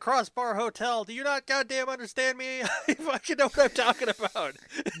 in the Crossbar Hotel. Do you not goddamn understand me? I fucking know what I'm talking about.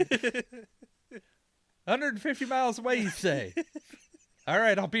 150 miles away, you say? All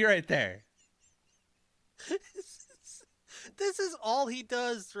right, I'll be right there. This is all he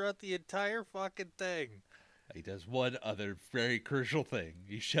does throughout the entire fucking thing. He does one other very crucial thing.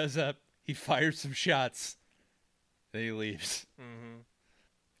 He shows up, he fires some shots, then he leaves. Mm-hmm.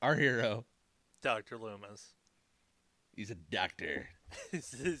 Our hero, Dr. Loomis. He's a doctor.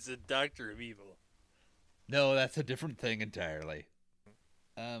 He's a doctor of evil. No, that's a different thing entirely.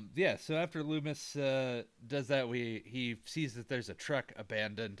 Yeah, so after Loomis does that, he sees that there's a truck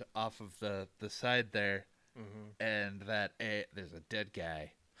abandoned off of the side there, and that there's a dead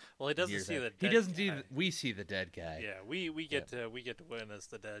guy. Well, he doesn't see the dead guy. He doesn't see. We see the dead guy. Yeah, we get to witness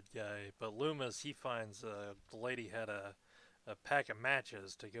the dead guy. But Loomis, he finds the lady had a pack of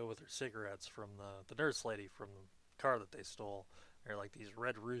matches to go with her cigarettes from the nurse lady from the car that they stole. They're like these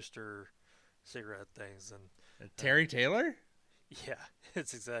Red Rooster cigarette things. And Terry Taylor? Yeah,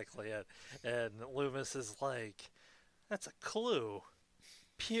 it's exactly it. And Loomis is like, that's a clue.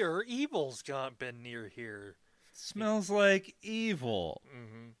 Pure evil's been near here. Smells like evil.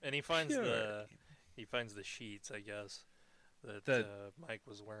 Mm-hmm. And he finds the sheets, I guess, that Mike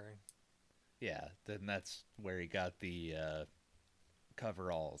was wearing. Yeah, then that's where he got the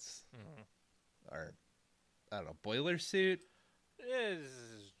coveralls, or I don't know, boiler suit.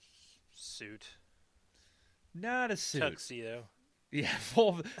 Suit. Not a suit. Tuxedo. Yeah,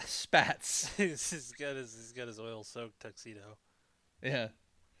 full of spats. he's got his oil soaked tuxedo. Yeah.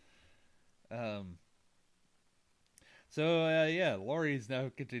 So, Laurie's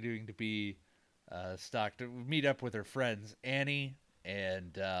now continuing to be stalked. To meet up with her friends, Annie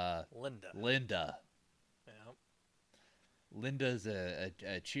and Linda. Yeah. Linda's a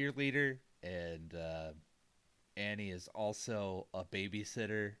cheerleader, and Annie is also a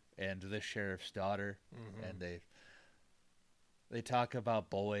babysitter and the sheriff's daughter. And they talk about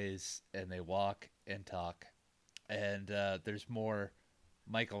boys, and they walk and talk. And there's more.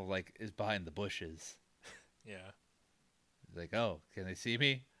 Michael, is behind the bushes. Yeah. He's like, oh, can they see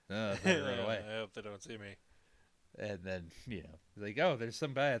me? No, they run away. I hope they don't see me. And then, he's like, oh, there's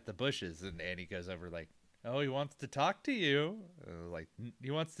some guy at the bushes. And Annie goes over like, oh, he wants to talk to you.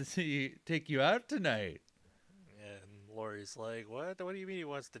 He wants to take you out tonight. And Laurie's like, what? What do you mean he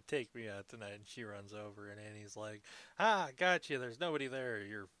wants to take me out tonight? And she runs over, and Annie's like, gotcha. There's nobody there.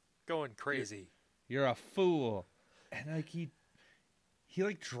 You're going crazy. You're a fool. And he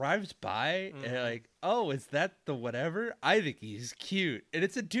drives by and oh, is that the whatever? I think he's cute. And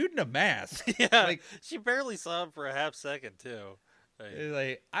it's a dude in a mask. Yeah. She barely saw him for a half second too.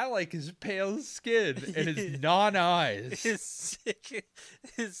 I like his pale skin and his non-eyes. His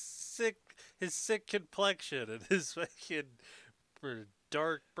sick complexion and his fucking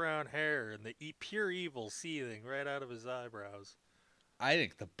dark brown hair and the pure evil seething right out of his eyebrows. I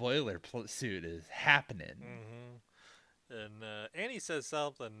think the boiler suit is happening. And Annie says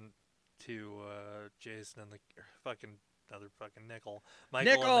something to Jason and the another fucking Nickel.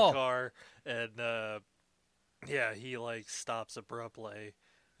 Michael in the car, and he stops abruptly,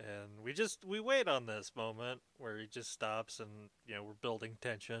 and we wait on this moment where he just stops, and we're building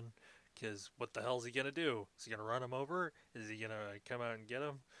tension, because what the hell is he gonna do? Is he gonna run him over? Is he gonna come out and get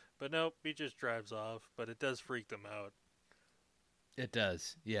him? But nope, he just drives off. But it does freak them out. It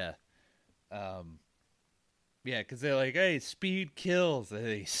does, yeah. Yeah, because they're like, hey, speed kills. And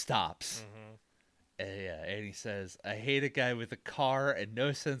then he stops. And he says, I hate a guy with a car and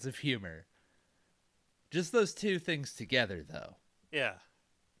no sense of humor. Just those two things together, though. Yeah.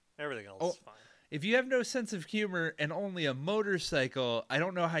 Everything else is fine. If you have no sense of humor and only a motorcycle, I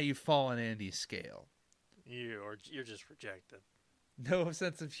don't know how you fall on Andy's scale. You're just rejected. No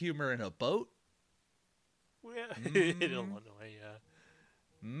sense of humor in a boat? Yeah, in Illinois, yeah.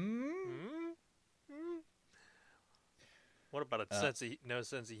 What about no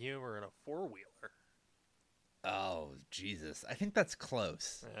sense of humor in a four-wheeler? Oh, Jesus. I think that's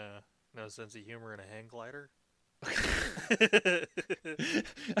close. Yeah. No sense of humor in a hang glider? I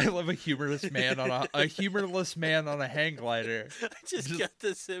love a humorless man on a hang glider. I just got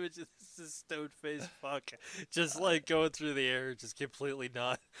this image of this stone-faced fuck just like going through the air, just completely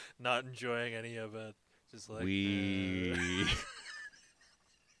not enjoying any of it. Just like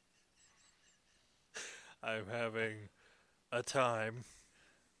I'm having a time.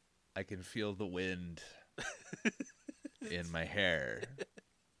 I can feel the wind in my hair.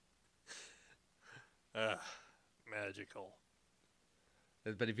 Magical.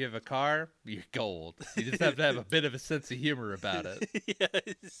 But if you have a car, you're gold. You just have to have a bit of a sense of humor about it.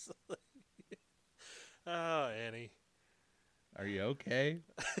 Yes. Oh, Annie. Are you okay?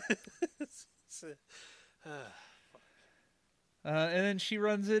 And then she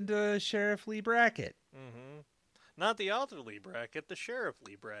runs into Sheriff Lee Brackett. Mm-hmm. Not the author Lee Brackett, the Sheriff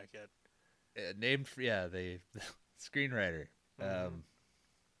Lee Brackett. Named for, the screenwriter. Mm-hmm.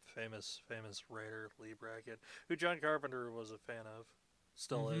 Famous writer Lee Brackett, who John Carpenter was a fan of.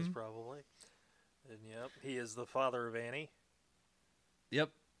 Still is, probably. And yep, he is the father of Annie. Yep.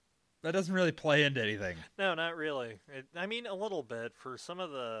 That doesn't really play into anything. No, not really. I mean, a little bit. For some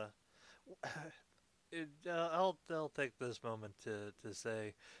of the... I'll take this moment to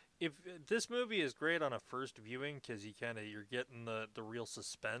say, if this movie is great on a first viewing, because you're getting the real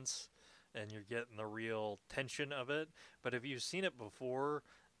suspense, and you're getting the real tension of it. But if you've seen it before...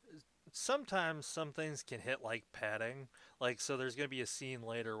 Sometimes some things can hit like padding. So there's going to be a scene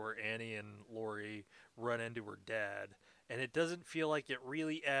later where Annie and Laurie run into her dad, and it doesn't feel like it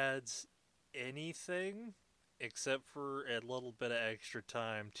really adds anything except for a little bit of extra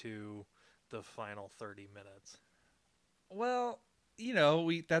time to the final 30 minutes. Well,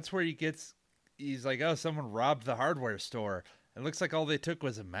 that's where he's like, oh, someone robbed the hardware store. It looks like all they took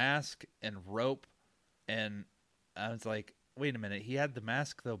was a mask and rope, and I was like, wait a minute, he had the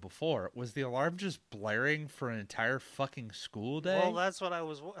mask, though, before. Was the alarm just blaring for an entire fucking school day? Well, that's what I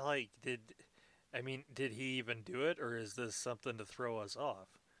was like, did he even do it, or is this something to throw us off?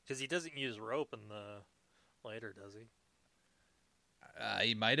 Because he doesn't use rope in the later, does he?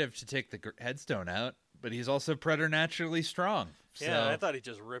 He might have to take the headstone out, but he's also preternaturally strong. Yeah, I thought he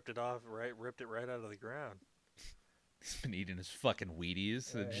just ripped it off, ripped it right out of the ground. He's been eating his fucking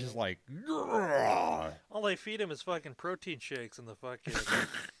Wheaties and just like... Grrr! All they feed him is fucking protein shakes in the fucking...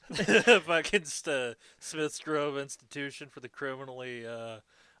 fucking Smith's Grove Institution for the criminally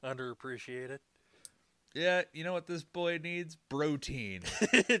underappreciated. Yeah, you know what this boy needs? Protein.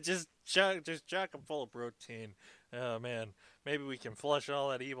 just chock him full of protein. Oh, man. Maybe we can flush all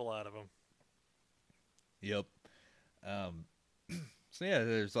that evil out of him. Yep. So, yeah,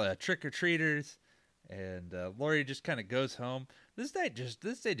 there's trick-or-treaters. And Laurie just kind of goes home. This day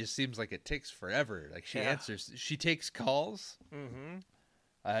just seems like it takes forever. Like she answers, she takes calls. Mm-hmm.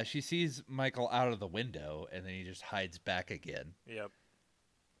 She sees Michael out of the window, and then he just hides back again. Yep.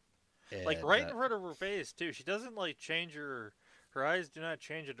 And, like right in front of her face too. She doesn't change her eyes. Do not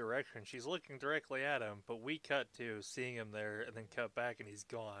change the direction. She's looking directly at him. But we cut to seeing him there, and then cut back, and he's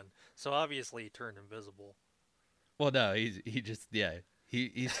gone. So obviously he turned invisible. Well, no, he just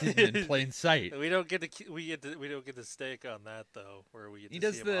He's hidden in plain sight. We don't get the stake on that though, where we get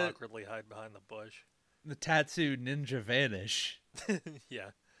to see him awkwardly hide behind the bush. The Tatsu Ninja vanish.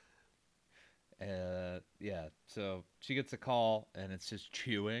 Yeah. Yeah. So she gets a call, and it's just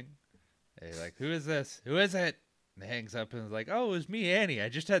chewing. And you're like, "Who is this? Who is it?" And hangs up and is like, "Oh, it was me, Annie. I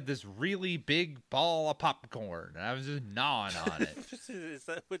just had this really big ball of popcorn, and I was just gnawing on it." Is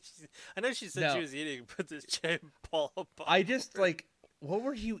that what I know she said she was eating, but this giant ball of popcorn. I just what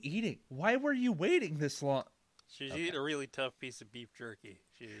were you eating? Why were you waiting this long? She's eating a really tough piece of beef jerky.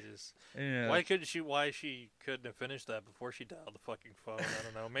 She just why she couldn't have finished that before she dialed the fucking phone. I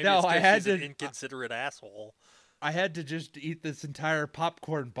don't know. Maybe she's an inconsiderate asshole. I had to just eat this entire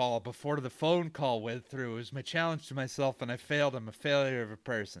popcorn ball before the phone call went through. It was my challenge to myself, and I failed. I'm a failure of a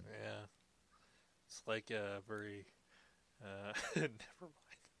person. Yeah. It's like a very never mind.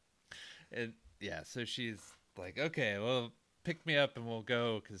 And yeah, so she's like, "Okay, well, pick me up and we'll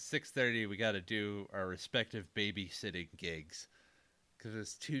go, because 6:30 we got to do our respective babysitting gigs, because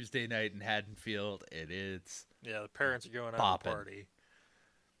it's Tuesday night in Haddonfield, and it's the parents are going out to party.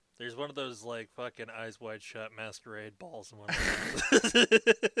 There's one of those like fucking eyes wide shut masquerade balls in one of those.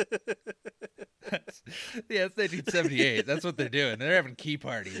 Yeah, it's 1978. That's what they're doing. They're having key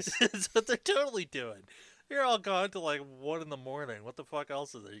parties. That's what they're totally doing. You're all gone till like 1 a.m. What the fuck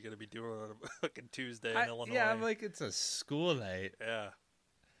else is there you gonna be doing on a fucking Tuesday in Illinois? Yeah, I'm like, it's a school night. Yeah.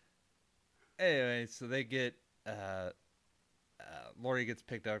 Anyway, so they get Lori gets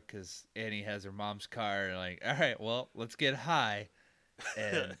picked up because Annie has her mom's car. And like, all right, well, let's get high.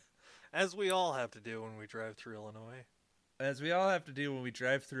 And as we all have to do when we drive through Illinois. As we all have to do when we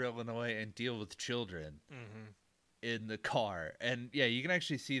drive through Illinois and deal with children in the car. And yeah, you can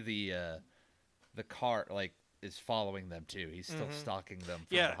actually see the car like is following them too. He's still stalking them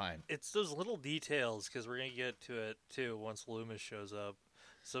from behind. It's those little details, because we're gonna get to it too once Loomis shows up.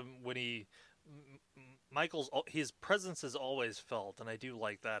 So when his presence is always felt, and I do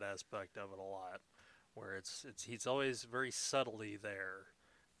like that aspect of it a lot, where he's always very subtly there.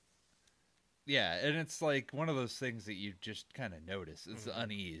 Yeah, and it's like one of those things that you just kind of notice. It's the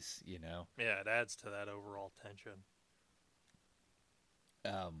unease, you know? Yeah, it adds to that overall tension.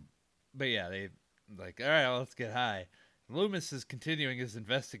 But yeah, they like, all right, well, let's get high. Loomis is continuing his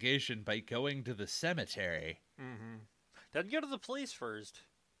investigation by going to the cemetery. Doesn't go to the police first.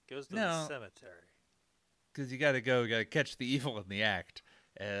 Goes to the cemetery. Because you gotta catch the evil in the act.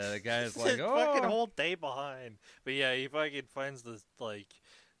 And the guy's like, fucking whole day behind. But yeah, he fucking finds the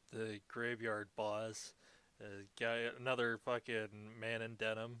graveyard boss. Guy, another fucking man in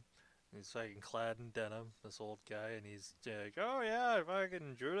denim. He's fucking clad in denim, this old guy, and he's like, oh yeah,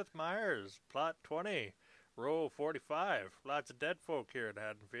 fucking Judith Myers, plot 20, row 45. Lots of dead folk here in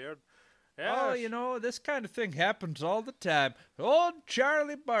Haddonfield. Yeah. Oh, you know, this kind of thing happens all the time. Old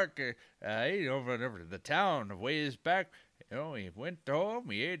Charlie Barker, he over to the town a ways back. You know, he went home,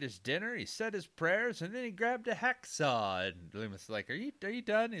 he ate his dinner, he said his prayers, and then he grabbed a hacksaw. And Loomis is like, are you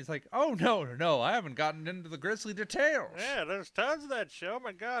done? He's like, oh, no, I haven't gotten into the grisly details. Yeah, there's tons of that show.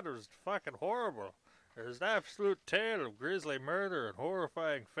 My God, it was fucking horrible. There's an absolute tale of grisly murder and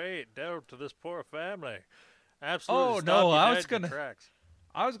horrifying fate down to this poor family. Absolutely. Oh, no, I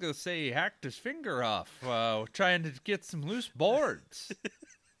was gonna say he hacked his finger off trying to get some loose boards.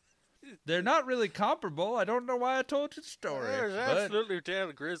 They're not really comparable. I don't know why I told you the story. There's absolutely a tale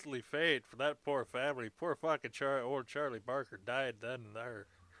of grisly fate for that poor family. Poor fucking old Charlie Barker died then and there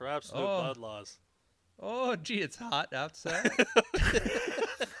for absolute blood loss. Oh, gee, it's hot outside.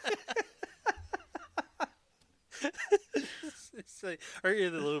 It's like, the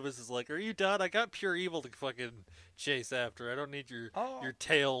Loomis is like, are you done? I got pure evil to fucking chase after. I don't need your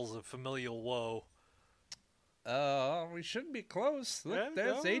tales of familial woe. We shouldn't be close. Look,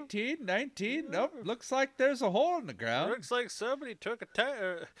 there's 18, 19. Nope, looks like there's a hole in the ground. Looks like somebody took at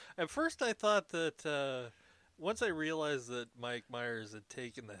first I thought that, once I realized that Mike Myers had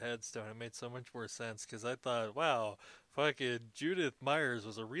taken the headstone, it made so much more sense, because I thought, wow, fucking Judith Myers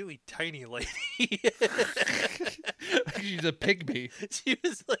was a really tiny lady. She's a pygmy. She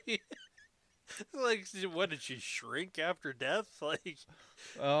was like, what, did she shrink after death? Like,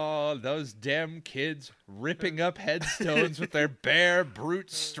 oh, those damn kids ripping up headstones with their bare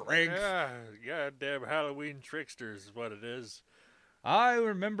brute strength. Yeah, goddamn Halloween tricksters is what it is. I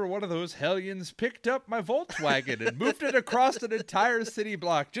remember one of those hellions picked up my Volkswagen and moved it across an entire city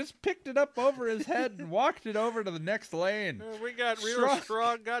block. Just picked it up over his head and walked it over to the next lane. We got real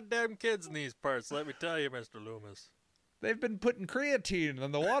strong goddamn kids in these parts, let me tell you, Mr. Loomis. They've been putting creatine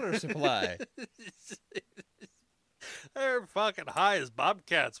in the water supply. They're fucking high as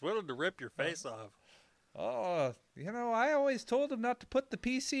bobcats, willing to rip your face off. Oh, you know, I always told him not to put the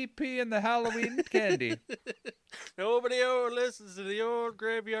PCP in the Halloween candy. Nobody listens to the old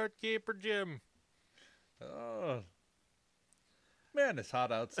graveyard keeper, Jim. Oh, man, it's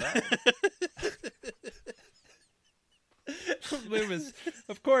hot outside. Loomis,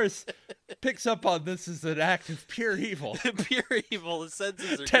 of course, picks up on this as an act of pure evil. Pure evil. The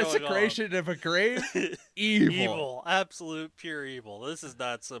senses are desecration of a grave. Evil. Evil. Absolute pure evil. This is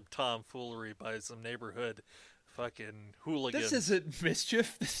not some tomfoolery by some neighborhood fucking hooligan. This isn't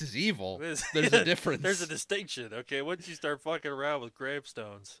mischief. This is evil. There's a difference. There's a distinction. Okay, once you start fucking around with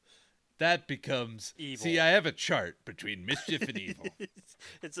gravestones, that becomes evil. See, I have a chart between mischief and evil.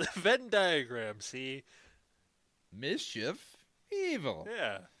 It's a Venn diagram. See. Mischief, evil.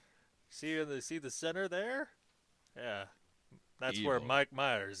 Yeah. See the center there? Yeah. That's evil. where Mike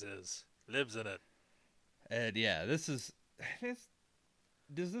Myers is. Lives in it. And yeah, does this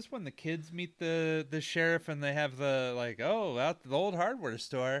when the kids meet the sheriff and they have out the old hardware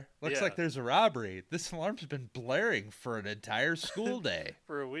store. Looks like there's a robbery. This alarm's been blaring for an entire school day.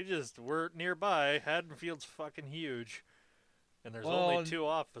 We're nearby. Haddonfield's fucking huge. And there's only 2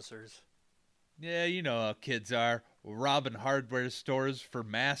 officers. Yeah, you know how kids are. Robbing hardware stores for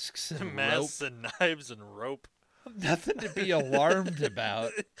masks and masks rope. and knives and rope. Nothing to be alarmed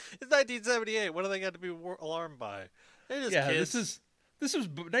about. It's 1978. What do they got to be alarmed by? They're just kids. This was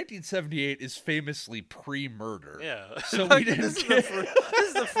 1978 is famously pre-murder. Yeah. So we didn't this is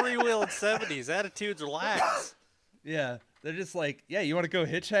the freewheeling 70s. Attitudes are lax. Yeah. They're just like, yeah, you want to go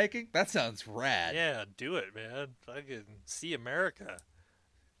hitchhiking? That sounds rad. Yeah, do it, man. I can see America.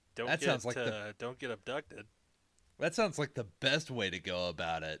 Don't get abducted. That sounds like the best way to go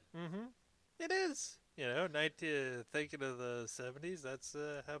about it. Mm-hmm. It is. You know, thinking of the 70s, that's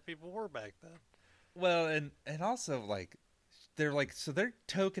how people were back then. Well, and also, like, they're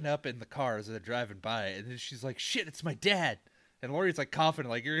token up in the car as they're driving by, and then she's like, shit, it's my dad. And Laurie's like coughing,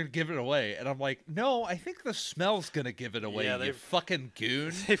 like, you're going to give it away. And I'm like, no, I think the smell's going to give it away, you fucking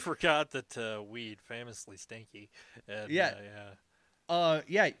goon. They forgot that weed, famously stinky. And, yeah.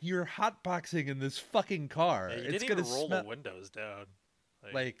 You're hotboxing in this fucking car. Yeah, you didn't even roll the windows down.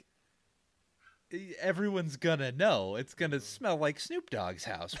 Like, everyone's going to know. It's going to smell like Snoop Dogg's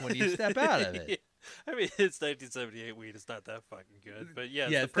house when you step out of it. Yeah. I mean, it's 1978 weed. It's not that fucking good. But yes,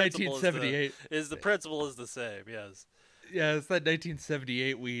 yeah, the 1978. The principle is the same, yes. Yeah, it's that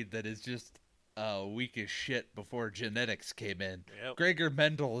 1978 weed that is just weak as shit before genetics came in. Yep. Gregor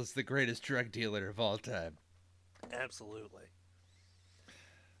Mendel is the greatest drug dealer of all time. Absolutely.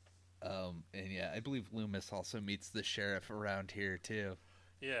 And yeah, I believe Loomis also meets the sheriff around here too.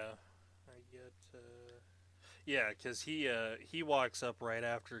 Yeah, I get. Yeah, because he walks up right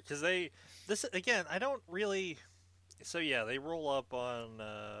after. Because this again, I don't really. So yeah, they roll up on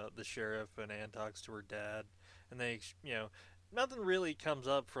the sheriff, and Ann talks to her dad, and they, nothing really comes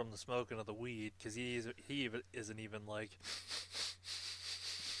up from the smoking of the weed, because he isn't even like.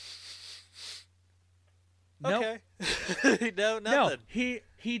 Okay. No, nothing. No,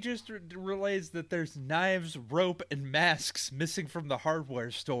 he just relays that there's knives, rope, and masks missing from the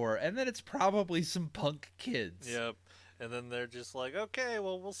hardware store, and then it's probably some punk kids. Yep. And then they're just like, okay,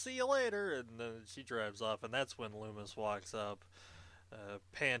 well, we'll see you later. And then she drives off, and that's when Loomis walks up,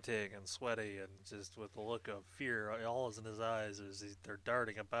 panting and sweaty, and just with a look of fear all is in his eyes as they're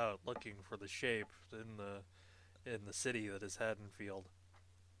darting about looking for the shape in the city that is Haddonfield.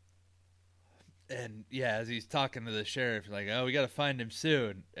 And yeah, as he's talking to the sheriff, like, "Oh, we got to find him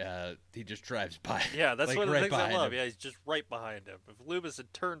soon." He just drives by. Yeah, that's one of the things I love. Him. Yeah, he's just right behind him. If Loomis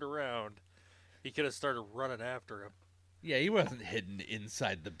had turned around, he could have started running after him. Yeah, he wasn't hidden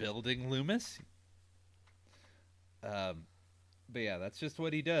inside the building, Loomis. But yeah, that's just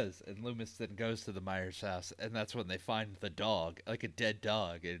what he does. And Loomis then goes to the Myers house, and that's when they find the dog, like a dead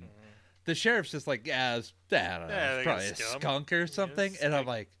dog. And the sheriff's just like, "Yeah, I don't know, it's probably a skunk or something." And I'm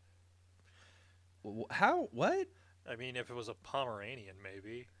like, how? What? I mean, if it was a Pomeranian,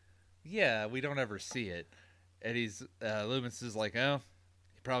 maybe. Yeah, we don't ever see it. And Loomis is like, "Oh,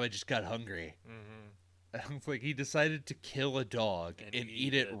 he probably just got hungry." Mm-hmm. And it's like he decided to kill a dog and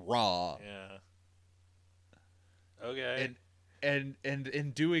eat it raw. Yeah. Okay. And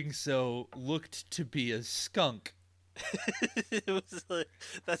in doing so, looked to be a skunk. It was like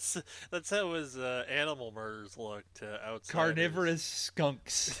that's how his animal murders looked outside. Carnivorous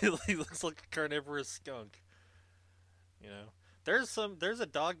skunks. He looks like a carnivorous skunk. There's a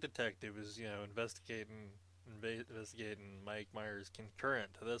dog detective who's investigating Mike Myers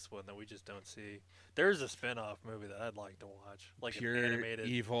concurrent to this one that we just don't see. There's a spin-off movie that I'd like to watch, like pure an animated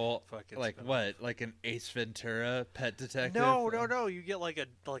evil, fucking like spin-off. What, like an Ace Ventura Pet Detective? No. You get like a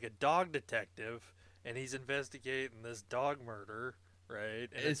dog detective. And he's investigating this dog murder, right?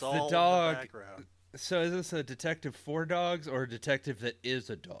 And it's all the dog, in the background. So is this a detective for dogs or a detective that is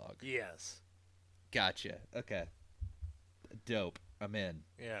a dog? Yes. Gotcha. Okay. Dope. I'm in.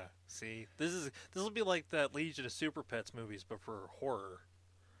 Yeah. See, this will be like that Legion of Super Pets movies, but for horror.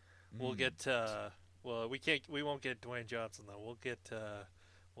 We'll get. We won't get Dwayne Johnson though. We'll get. I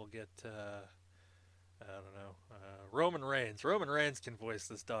don't know. Roman Reigns. Roman Reigns can voice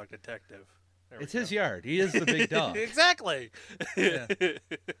this dog detective. It's his yard. He is the big dog. Exactly. Yeah.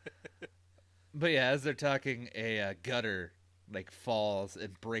 But yeah, as they're talking, a gutter falls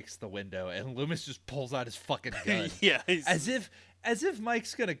and breaks the window, and Loomis just pulls out his fucking gun. Yeah, as if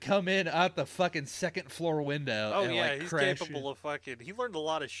Mike's gonna come in out the fucking second floor window. Oh and, yeah, he's crash capable of fucking. He learned a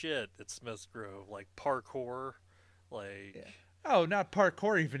lot of shit at Smith's Grove, like parkour, like. Yeah. Oh, not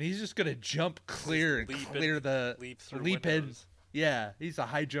parkour even. He's just gonna jump clear and leap through leap windows. Yeah, he's a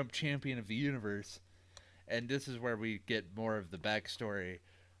high jump champion of the universe. And this is where we get more of the backstory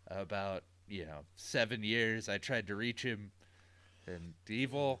about, 7 years I tried to reach him, and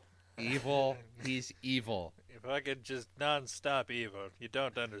evil Evil. He's evil. If I could just non-stop evil. You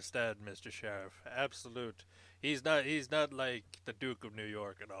don't understand, Mr. Sheriff. Absolute. He's not like the Duke of New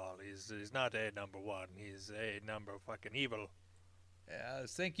York at all. He's not a number one. He's a number fucking evil.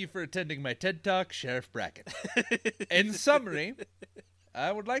 Thank you for attending my TED Talk, Sheriff Brackett. In summary,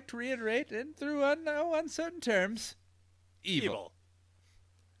 I would like to reiterate, and through uncertain terms, evil.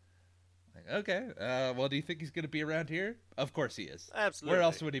 Okay. Well, do you think he's going to be around here? Of course he is. Absolutely. Where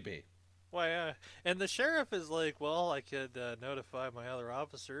else would he be? Why? And the sheriff is like, well, I could notify my other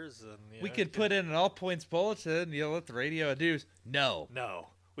officers, and we could put in an all points bulletin. Let the radio news. No,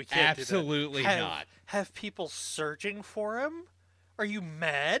 we can't. Absolutely do that. not. Have people searching for him? Are you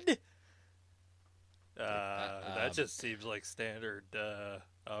mad? That just seems like standard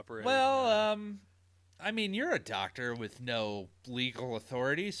operating. Well, I mean, you're a doctor with no legal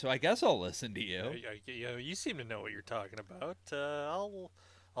authority, so I guess I'll listen to you. You seem to know what you're talking about.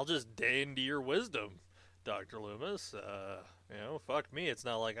 I'll just deign to your wisdom, Dr. Loomis. Fuck me. It's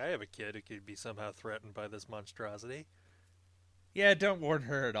not like I have a kid who could be somehow threatened by this monstrosity. Yeah, don't warn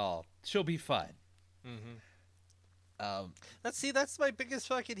her at all. She'll be fine. Mm-hmm. That's my biggest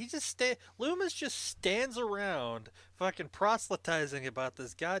fucking. Loomis just stands around fucking proselytizing about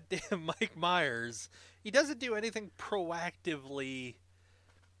this goddamn Mike Myers. He doesn't do anything proactively,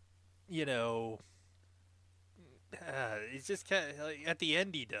 he's just kind of, at the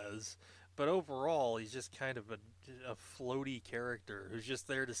end he does, but overall he's just kind of a floaty character who's just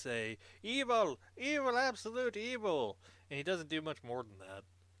there to say evil, absolute evil, and he doesn't do much more than that.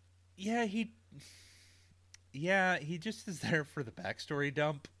 Yeah, he just is there for the backstory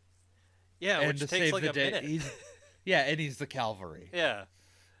dump. Yeah, and which to takes save like the a day. minute. And he's the cavalry. Yeah.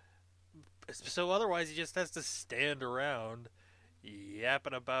 So otherwise he just has to stand around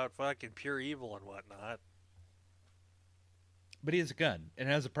yapping about fucking pure evil and whatnot. But he has a gun and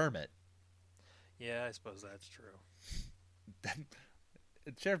has a permit. Yeah, I suppose that's true.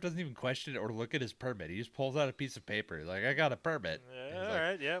 The sheriff doesn't even question it or look at his permit. He just pulls out a piece of paper. Like, I got a permit. All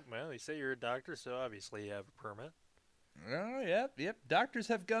right, yep. Well, you say you're a doctor, so obviously you have a permit. Oh, yep. Doctors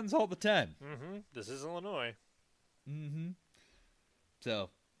have guns all the time. Mm-hmm. This is Illinois. Mm-hmm. So,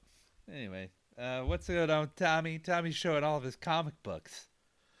 anyway, what's going on with Tommy? Tommy's showing all of his comic books.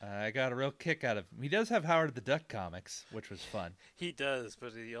 I got a real kick out of him. He does have Howard the Duck comics, which was fun. He does,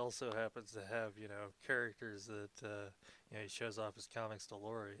 but he also happens to have, characters that, he shows off his comics to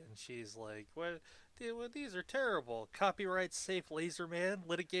Lori, and she's like, what, these are terrible. Copyright safe Laser Man,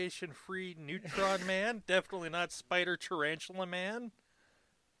 litigation free Neutron Man, definitely not Spider Tarantula Man.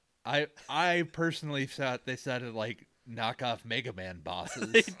 I personally thought they sounded like knockoff Mega Man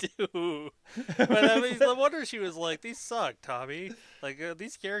bosses. They do. But I mean, no wonder she was like, these suck, Tommy. Like,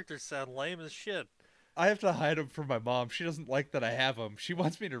 these characters sound lame as shit. I have to hide them from my mom. She doesn't like that I have them. She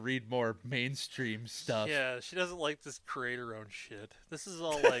wants me to read more mainstream stuff. Yeah, she doesn't like this creator-owned shit. This is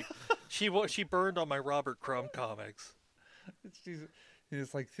all like, she burned on my Robert Crumb comics.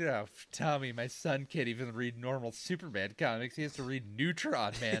 It's like, Tommy, my son can't even read normal Superman comics. He has to read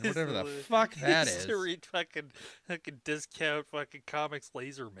Neutron Man, whatever the fuck that is. He has to read fucking discount fucking comics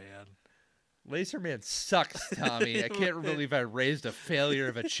Laser Man. Laser Man sucks, Tommy. I can't believe I raised a failure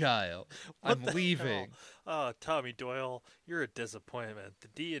of a child. I'm leaving. Hell? Oh, Tommy Doyle, you're a disappointment. The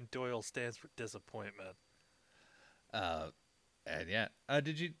D in Doyle stands for disappointment. And yeah.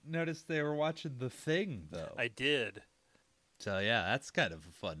 Did you notice they were watching The Thing, though? I did. So yeah, that's kind of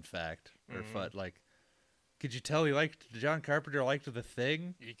a fun fact. Or fun, like, could you tell John Carpenter liked The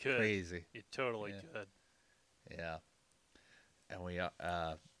Thing? You could. Crazy. You totally could. Yeah. And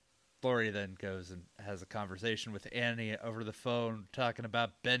Lori then goes and has a conversation with Annie over the phone talking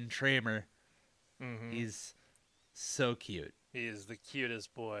about Ben Tramer. Mm-hmm. He's so cute. He is the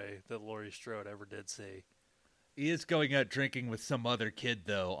cutest boy that Laurie Strode ever did see. He is going out drinking with some other kid,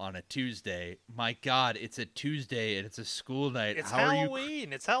 though, on a Tuesday. My God, it's a Tuesday and it's a school night. It's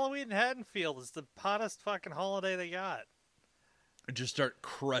Halloween. It's Halloween in Haddonfield. It's the hottest fucking holiday they got. Just start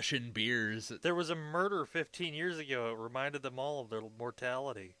crushing beers. There was a murder 15 years ago. It reminded them all of their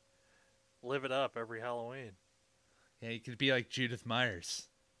mortality. Live it up every Halloween. Yeah, you could be like Judith Myers.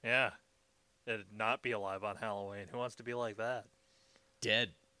 Yeah. And not be alive on Halloween. Who wants to be like that? Dead.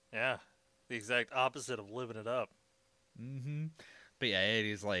 Yeah. The exact opposite of living it up. Mm-hmm. But yeah,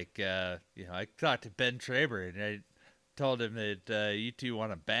 he's like, I talked to Ben Tramer and I told him that you two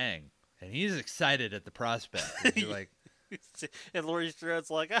want to bang. And he's excited at the prospect. He's like, and Laurie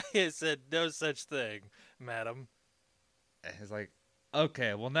Strode's like, I said no such thing, madam. And he's like,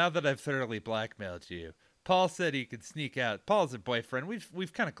 okay, well, now that I've thoroughly blackmailed you, Paul said he could sneak out. Paul's a boyfriend.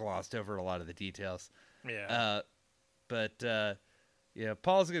 We've kind of glossed over a lot of the details. Yeah. But Yeah,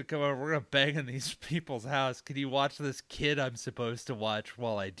 Paul's gonna come over. We're gonna bang in these people's house. Can you watch this kid I'm supposed to watch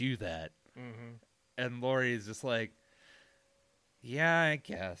while I do that? Mm-hmm. And Lori is just like, yeah, I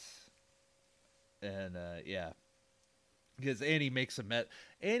guess. And yeah, because Annie makes a met.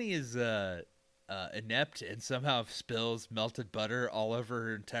 Annie is inept and somehow spills melted butter all over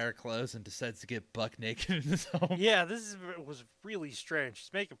her entire clothes and decides to get buck naked in his home. Yeah, was really strange.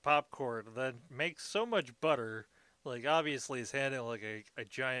 She's making popcorn and then makes so much butter. Like, obviously, is handling like a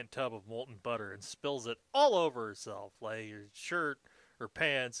giant tub of molten butter and spills it all over herself, like her shirt, her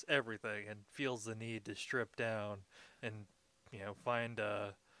pants, everything, and feels the need to strip down and, find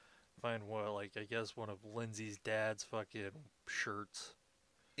what, like, I guess one of Lindsay's dad's fucking shirts.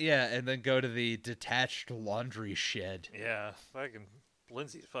 Yeah, and then go to the detached laundry shed. Yeah, fucking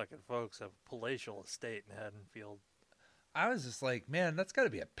Lindsay's fucking folks have a palatial estate in Haddonfield. I was just like, man, that's got to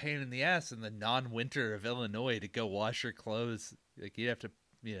be a pain in the ass in the non-winter of Illinois to go wash your clothes. Like, you'd have to,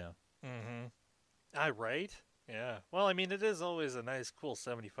 Mm-hmm. Right? Yeah. Well, I mean, it is always a nice, cool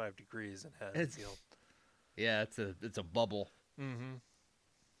 75 degrees in Haddonfield. Yeah, it's a bubble. Mm-hmm.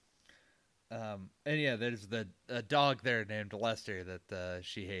 And yeah, there's a dog there named Lester that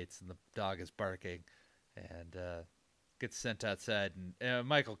she hates, and the dog is barking, and gets sent outside, and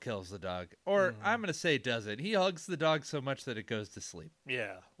Michael kills the dog. Or I'm going to say doesn't. He hugs the dog so much that it goes to sleep.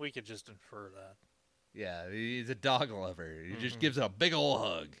 Yeah, we could just infer that. Yeah, he's a dog lover. He just gives it a big ol'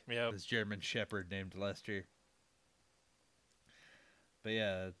 hug. Yeah. This German shepherd named Lester. But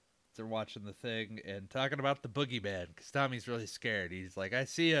yeah, they're watching the thing and talking about the boogeyman, because Tommy's really scared. He's like, I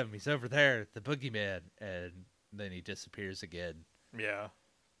see him. He's over there, the boogeyman. And then he disappears again. Yeah.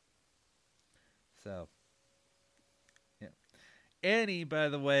 So, yeah. Annie, by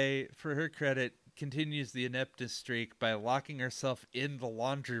the way, for her credit, continues the ineptness streak by locking herself in the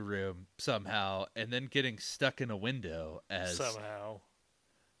laundry room somehow and then getting stuck in a window as... Somehow.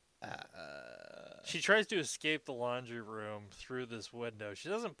 She tries to escape the laundry room through this window. She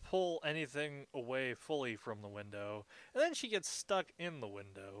doesn't pull anything away fully from the window, and then she gets stuck in the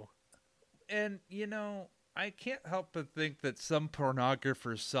window. And, I can't help but think that some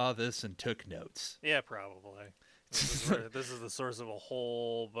pornographers saw this and took notes. Yeah, probably. This is the source of a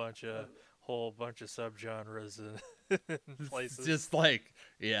whole bunch of subgenres and places. Just like,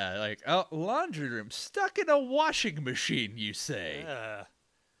 laundry room stuck in a washing machine, you say? Yeah.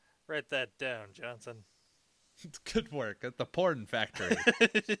 Write that down, Johnson. It's good work at the porn factory.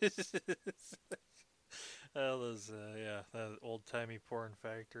 That old-timey porn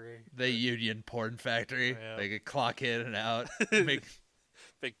factory. The union porn factory. Yeah. They could clock in and out. Big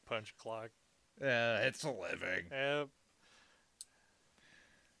punch clock. Yeah, it's a living. Yep.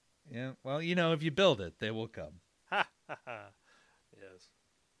 Yeah, well, if you build it, they will come. Ha, ha, ha. Yes.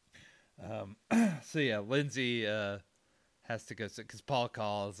 So yeah, Lindsay has to go, because Paul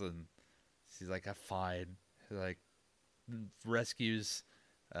calls, and she's like, I'm fine. He, like, rescues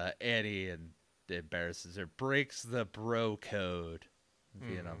Annie and embarrasses her, breaks the bro code.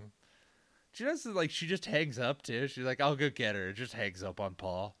 She does, like, she just hangs up too. She's like, I'll go get her. Just hangs up on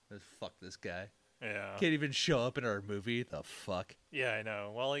Paul. Fuck this guy. Yeah. Can't even show up in our movie. The fuck. Yeah, I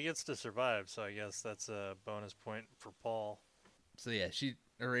know. Well, he gets to survive, so I guess that's a bonus point for Paul. So yeah, she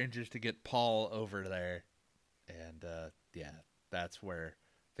arranges to get Paul over there, and that's where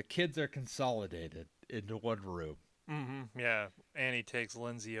the kids are consolidated into one room. Mm-hmm. Yeah, Annie takes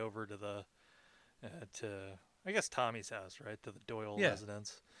Lindsay over to the I guess Tommy's house, right? To the Doyle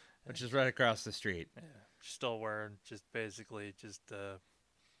residence, which is right across the street. Yeah, she's still wearing basically a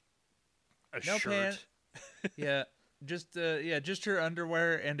no shirt. Pant. Yeah, just her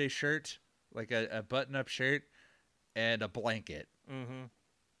underwear and a shirt, like a button-up shirt, and a blanket. Mm-hmm.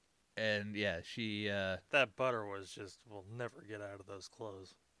 And yeah, she that butter will never get out of those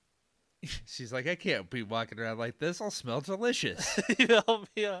clothes. She's like, I can't be walking around like this. I'll smell delicious.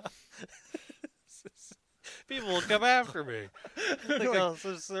 Yeah. People will come after me. They'll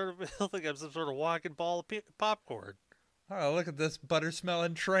think I'm some sort of walking ball of popcorn. Oh, look at this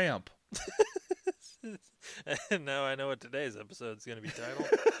butter-smelling tramp. And now I know what today's episode is going to be titled.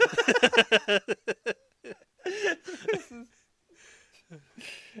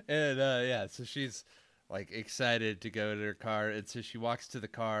 And so she's like excited to go to her car, and so she walks to the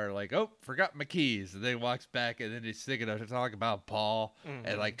car like, oh, forgot my keys, and then walks back, and then she's thinking of talking about Paul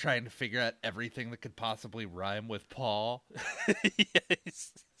and like trying to figure out everything that could possibly rhyme with Paul.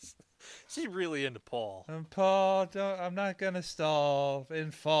 Yes. She's really into Paul. And Paul, I'm not gonna stall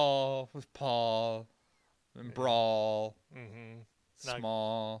and fall with Paul and brawl.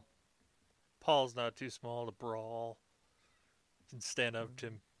 Small. Paul's not too small to brawl. He can stand up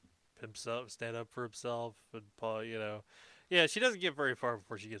for himself, and Paul, Yeah, she doesn't get very far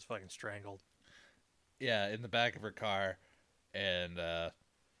before she gets fucking strangled. Yeah, in the back of her car, and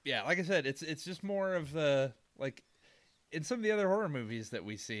yeah, like I said, it's just more of the like in some of the other horror movies that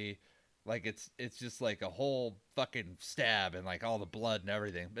we see, like it's just like a whole fucking stab and like all the blood and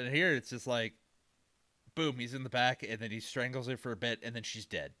everything. But here it's just like, boom, he's in the back, and then he strangles her for a bit, and then she's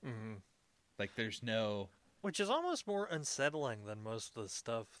dead. Mm-hmm. Like there's no, which is almost more unsettling than most of the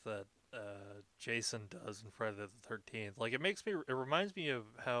stuff that Jason does in Friday the 13th. Like it reminds me of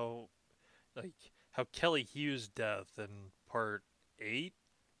how Kelly Hughes' death in part 8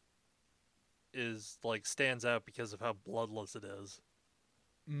 is like stands out because of how bloodless it is.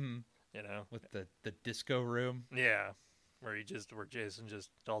 Mm. You know, with the disco room. Yeah, where Jason just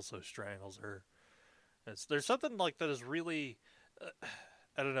also strangles her. There's something like that is really,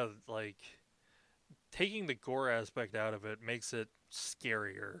 I don't know, like taking the gore aspect out of it makes it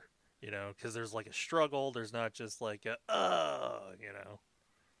scarier. You know, because there's like a struggle. There's not just like a you know.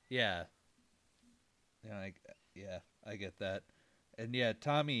 Yeah. Yeah, I get that. And yeah,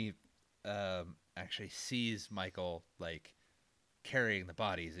 Tommy actually sees Michael like carrying the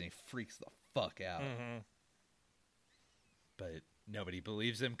bodies, and he freaks the fuck out. Mm-hmm. But nobody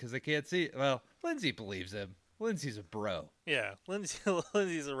believes him because they can't see it. Well, Lindsay believes him. Lindsay's a bro. Yeah,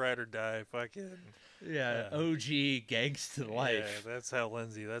 Lindsay's a ride or die fucking. Yeah, OG gangsta life. Yeah, that's how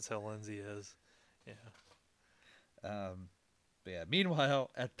Lindsay is. Yeah. But yeah, meanwhile,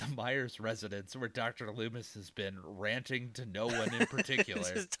 at the Myers residence, where Dr. Loomis has been ranting to no one in particular.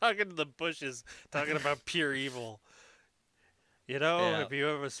 Just talking to the bushes, talking about pure evil. You know, have you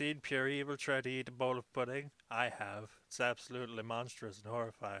ever seen pure evil try to eat a bowl of pudding? I have. It's absolutely monstrous and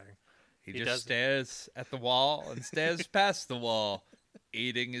horrifying. He just stares at the wall and stares past the wall,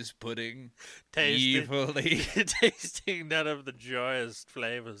 eating his pudding evilly. Tasting none of the joyous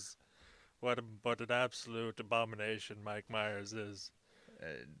flavors. What an absolute abomination Mike Myers is.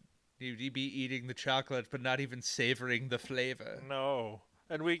 He'd be eating the chocolate, but not even savoring the flavor. No.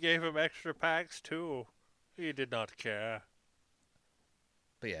 And we gave him extra packs, too. He did not care.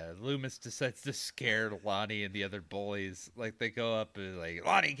 But yeah, Loomis decides to scare Lonnie and the other bullies. Like, they go up and like,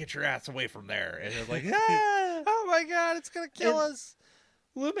 Lonnie, get your ass away from there. And they're like, ah! Oh my god, it's going to kill us.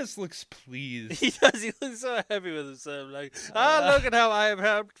 Loomis looks pleased. He does. He looks so happy with himself. Like, look at how I have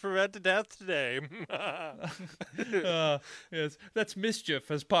helped prevent a death today. Yes, that's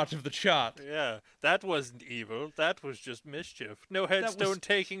mischief as part of the chart. Yeah, that wasn't evil. That was just mischief. No headstone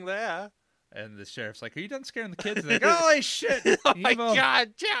taking there. And the sheriff's like, are you done scaring the kids? And they're like, holy shit! Oh my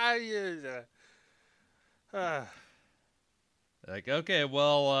god! Like, okay,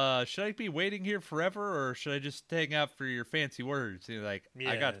 well, should I be waiting here forever, or should I just hang out for your fancy words? And you're like,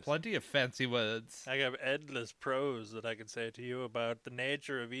 yes. I got plenty of fancy words. I have endless prose that I can say to you about the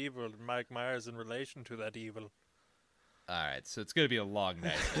nature of evil and Mike Myers in relation to that evil. All right, so it's going to be a long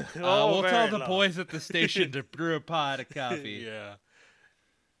night. We'll tell the boys at the station to brew a pot of coffee. Yeah.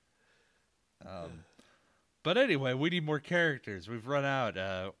 But anyway, we need more characters. We've run out.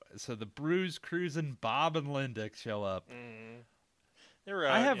 So the Bruise, Cruz, and Bob and Linda show up. Mm. You're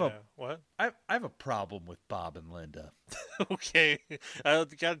right. I have a problem with Bob and Linda. Okay, I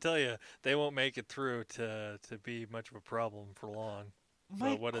gotta tell you, they won't make it through to be much of a problem for long.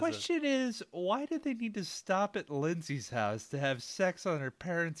 My question is, why did they need to stop at Lindsay's house to have sex on her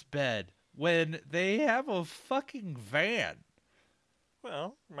parents' bed when they have a fucking van?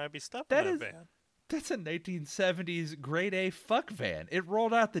 Well, might be stuff in that van. That's a 1970s grade A fuck van. It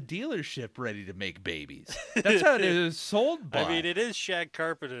rolled out the dealership ready to make babies. That's how it is sold by. I mean, it is shag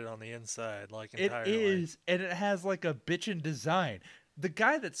carpeted on the inside, like entirely. It is, and it has like a bitchin' design. The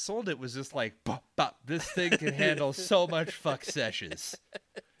guy that sold it was just like, bop, bop, this thing can handle so much fuck sessions.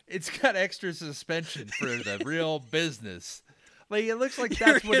 It's got extra suspension for the real business. Like, it looks like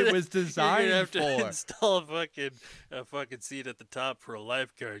that's what it was designed you're for. Have to install a fucking seat at the top for a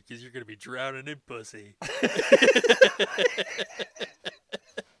lifeguard because you're gonna be drowning in pussy.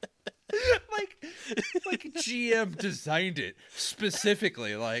 like GM designed it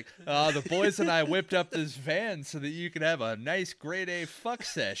specifically. Like, the boys and I whipped up this van so that you could have a nice grade A fuck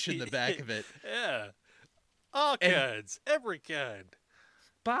sesh in the back of it. Yeah, all kinds, every kind.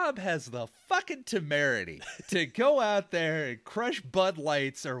 Bob has the fucking temerity to go out there and crush Bud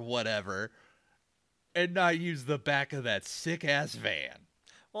Lights or whatever and not use the back of that sick-ass van.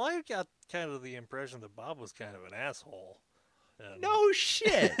 Well, I got kind of the impression that Bob was kind of an asshole. No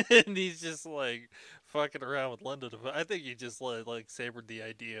shit! And he's just, like, fucking around with Linda. I think he just, like sabered the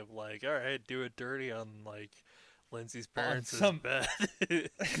idea of, like, all right, do it dirty on, like, Lindsay's parents' bed. You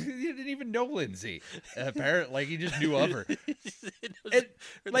didn't even know Lindsay. Apparently, like, he just knew of her.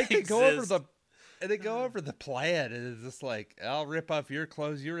 Like, they go over And they go over the plan, and it's just like, I'll rip off your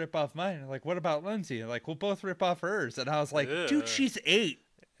clothes, you rip off mine. Like, what about Lindsay? And like, we'll both rip off hers. And I was like, dude, she's 8.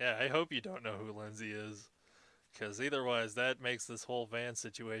 Yeah, I hope you don't know who Lindsay is. Because otherwise, that makes this whole van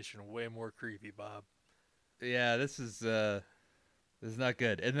situation way more creepy, Bob. Yeah, this is not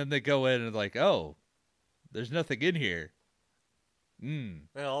good. And then they go in and like, oh, there's nothing in here.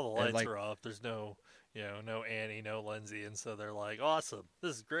 Well, all the lights are off. There's no Annie, no Lindsay, and so they're like, awesome,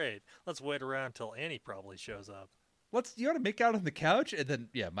 this is great. Let's wait around until Annie probably shows up. You want to make out on the couch? And then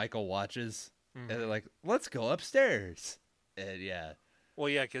Michael watches, and they're like, let's go upstairs. And well,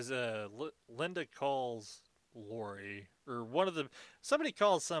 yeah, because Linda calls Lori, or somebody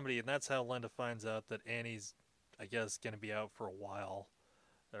calls somebody, and that's how Linda finds out that Annie's, I guess, going to be out for a while.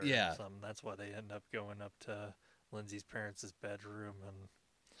 Or something. That's why they end up going up to Lindsay's parents' bedroom and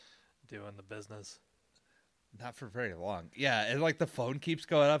doing the business. Not for very long. Yeah, and like the phone keeps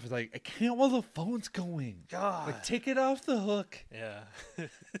going up. It's like, I can't while the phone's going. God. Like, take it off the hook. Yeah.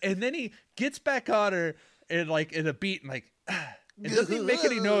 And then he gets back on her and like in a beat and like, it doesn't even make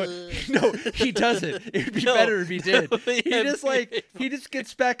any noise. No, he doesn't. It'd be better if he did. He just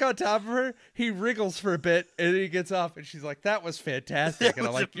gets back on top of her. He wriggles for a bit and then he gets off and she's like, that was fantastic. And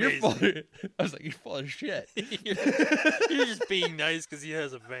I'm like, you're full of shit. You're just being nice because he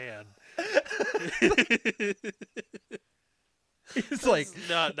has a van. He's like,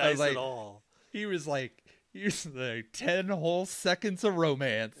 not nice at all. He was like 10 whole seconds of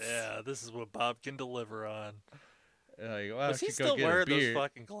romance. Yeah, this is what Bob can deliver on. Like, was he still wearing those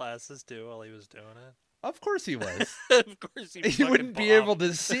fucking glasses too while he was doing it? Of course he was. Of course he wouldn't be able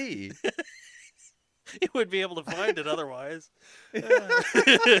to see. He wouldn't be able to find it otherwise. It's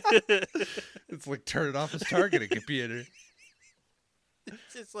like turning off his targeting computer.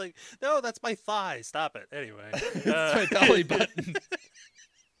 It's just like, no, that's my thigh. Stop it. Anyway. It's my belly button.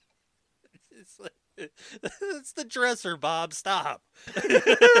 It's like, it's the dresser, Bob. Stop.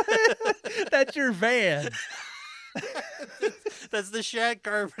 That's your van. That's the shag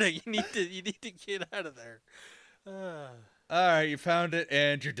carpeting. You need to get out of there. All right, you found it,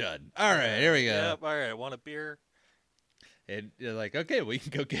 and you're done. All right, here we go. Yep, all right, want a beer? And you're like, okay, well, you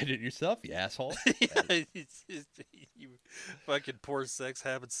can go get it yourself, you asshole. Yeah, you fucking poor sex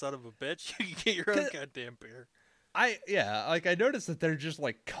having son of a bitch. You can get your own goddamn beer. I noticed that they're just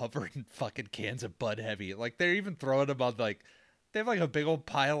like covered in fucking cans of Bud Heavy. Like they're even throwing them on like, they have like a big old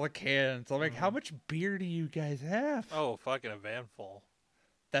pile of cans. I'm like, how much beer do you guys have? Oh, fucking a van full.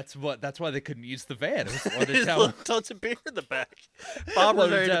 That's why they couldn't use the van. It was loaded down. Tons of beer in the back. Bob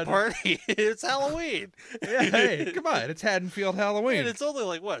was ready to party. It's Halloween. Yeah, hey, come on. It's Haddonfield Halloween. And it's only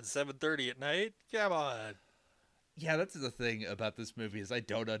like, what, 7:30 at night? Come on. Yeah, that's the thing about this movie is I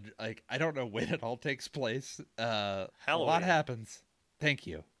don't know when it all takes place. A lot happens. Thank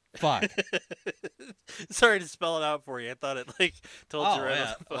you. Fuck. Sorry to spell it out for you. I thought it like told you right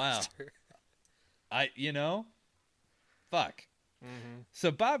on the poster. Wow. Fuck. Mm-hmm.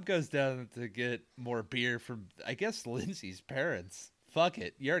 So Bob goes down to get more beer from, I guess, Lindsay's parents. Fuck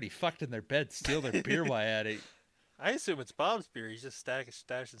it. You already fucked in their bed. Steal their beer while at it. I assume it's Bob's beer. He's just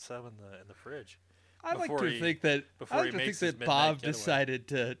stashing some in the fridge. I like to think that Bob decided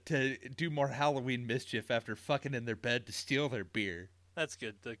to do more Halloween mischief after fucking in their bed to steal their beer. That's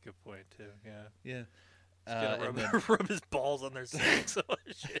good. That's a good point too. Yeah. Yeah. He's gonna rub his balls on their sacks. Oh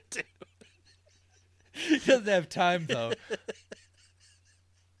shit, too. He doesn't have time though.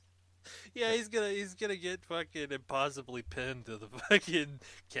 Yeah, he's gonna get fucking impossibly pinned to the fucking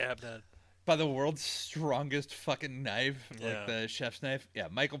cabinet by the world's strongest fucking knife, like the chef's knife. Yeah,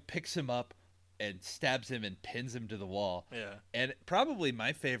 Michael picks him up and stabs him and pins him to the wall. Yeah, and probably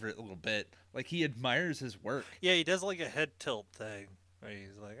my favorite little bit, like he admires his work. Yeah, he does like a head tilt thing. Where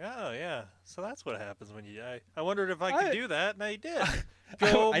he's like, oh yeah, so that's what happens when you die. I wondered if I could do that, and I did.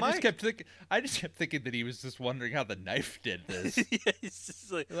 I just kept thinking that he was just wondering how the knife did this. Yeah, he's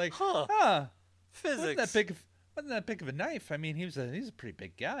just like huh, physics. Wasn't that big of a knife? I mean, he's a pretty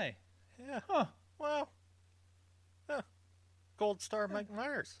big guy. Yeah. Huh. Wow. Huh. Gold star Mike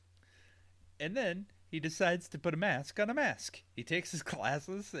Myers. And then he decides to put a mask on a mask. He takes his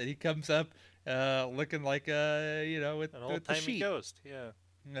glasses and he comes up looking like with an old-timey ghost. Yeah.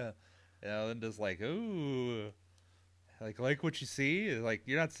 Yeah. Linda's like, ooh. Like what you see? Like,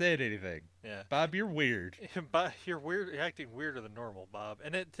 you're not saying anything. Yeah. Bob, you're weird. Bob, you're weird. You're acting weirder than normal, Bob.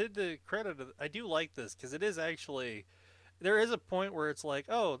 And to the credit of, I do like this because it is actually, there is a point where it's like,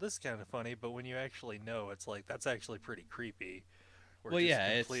 oh, this is kind of funny, but when you actually know, it's like, that's actually pretty creepy. Well,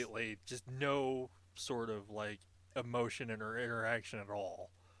 yeah. Completely, just no sort of like emotion or interaction at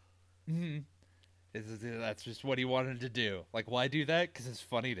all. Mm-hmm. That's just what he wanted to do. Like, why do that? Because it's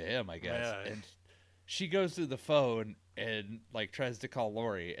funny to him, I guess. Yeah. And she goes through the phone and like tries to call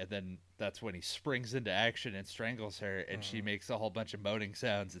Lori, and then that's when he springs into action and strangles her, and she makes a whole bunch of moaning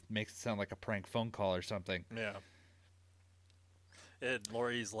sounds. It makes it sound like a prank phone call or something. Yeah. And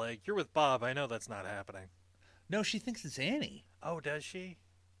Lori's like, "You're with Bob. I know that's not happening." No, she thinks it's Annie. Oh, does she?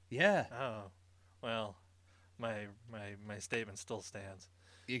 Yeah. Oh, well, my statement still stands.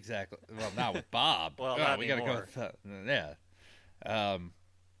 Exactly. Well, not with Bob. Well, not we gotta anymore. go with yeah.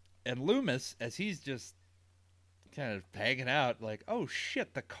 And Loomis, as he's just kind of hanging out, like, oh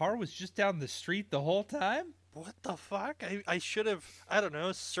shit, the car was just down the street the whole time? What the fuck? I should have, I don't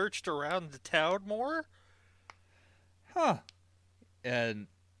know, searched around the town more? Huh. And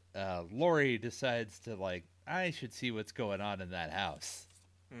Lori decides to, like, I should see what's going on in that house.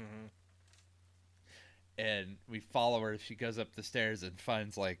 Mm-hmm. And we follow her. She goes up the stairs and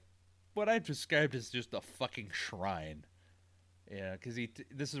finds, like, what I've described as just a fucking shrine. Yeah, because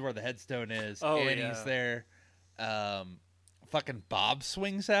this is where the headstone is. Oh, Annie's there. Fucking Bob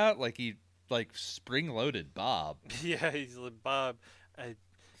swings out like he spring-loaded Bob. Yeah, he's like, Bob. I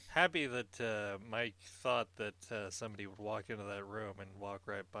happy that Mike thought that somebody would walk into that room and walk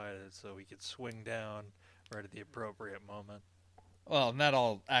right by it, so he could swing down right at the appropriate moment. Well, and that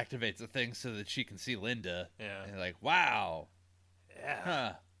all activates a thing so that she can see Linda. Yeah. And like, wow. Yeah.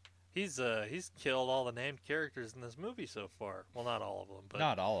 Huh. He's killed all the named characters in this movie so far. Well, not all of them, but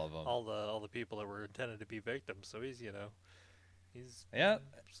not all of them. All the people that were intended to be victims. So he's yeah.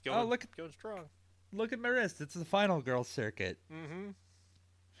 Going strong. Look at my wrist. It's the Final Girl circuit. Mm-hmm.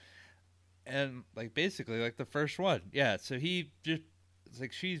 And like basically like the first one. Yeah. So he just it's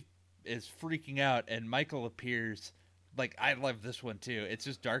like she is freaking out, and Michael appears. Like I love this one too. It's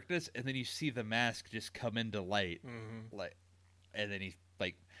just darkness, and then you see the mask just come into light, like, and then he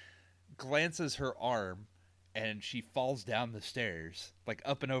like glances her arm, and she falls down the stairs, like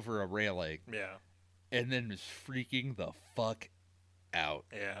up and over a railing. Yeah. And then is freaking the fuck out.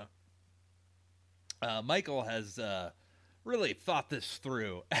 Yeah. Michael has really thought this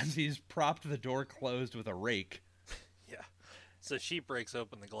through as he's propped the door closed with a rake. Yeah. So she breaks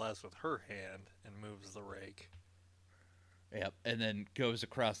open the glass with her hand and moves the rake. Yep, and then goes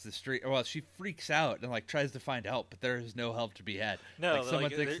across the street. Well, she freaks out and like tries to find help, but there is no help to be had. No, like,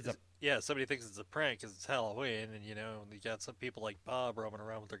 someone thinks it's a somebody thinks it's a prank because it's Halloween, and you got some people like Bob roaming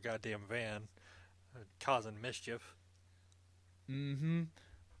around with their goddamn van, causing mischief. Mm-hmm.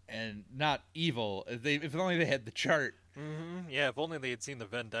 And not evil. If only they had the chart. Mm-hmm. Yeah, if only they had seen the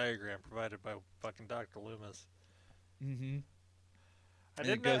Venn diagram provided by fucking Dr. Loomis. Mm-hmm. I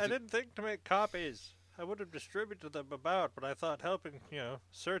didn't think to make copies. I would have distributed them about, but I thought helping,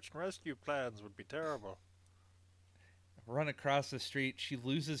 search and rescue plans would be terrible. Run across the street. She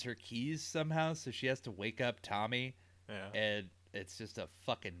loses her keys somehow, so she has to wake up Tommy. Yeah. And it's just a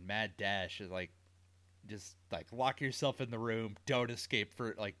fucking mad dash. Like, just, like, lock yourself in the room. Don't escape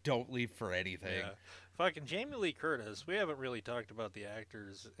don't leave for anything. Yeah. Fucking Jamie Lee Curtis. We haven't really talked about the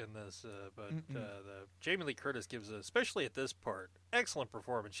actors in this, but Jamie Lee Curtis gives, especially at this part, excellent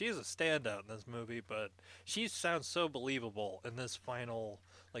performance. She is a standout in this movie, but she sounds so believable in this final,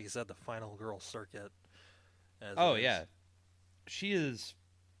 like I said, the Final Girl circuit. Yeah. She is,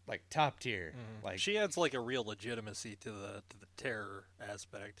 like, top tier. Mm-hmm. Like she adds, like, a real legitimacy to the terror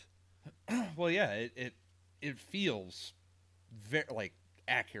aspect. Well, yeah, it feels very, like,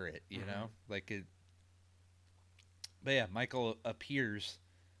 accurate, you know? Like, it... But yeah, Michael appears,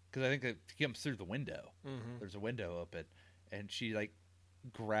 because I think it comes through the window. Mm-hmm. There's a window open, and she, like,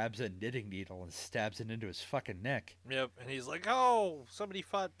 grabs a knitting needle and stabs it into his fucking neck. Yep, and he's like, oh, somebody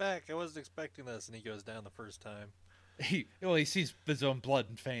fought back. I wasn't expecting this. And he goes down the first time. He sees his own blood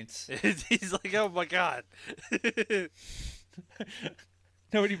and faints. He's like, oh my God.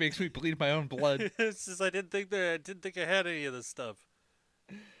 Nobody makes me bleed my own blood. It's just I didn't think I had any of this stuff.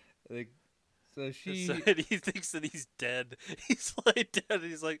 Like, so he thinks that he's dead. He's like dead.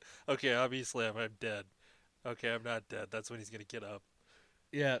 He's like, okay, obviously I'm dead. Okay, I'm not dead. That's when he's gonna get up.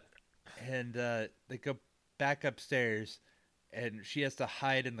 Yeah, and they go back upstairs, and she has to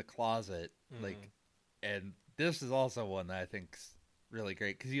hide in the closet. Like, and this is also one that I think's really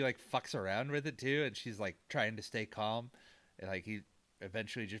great because he like fucks around with it too, and she's like trying to stay calm, and like he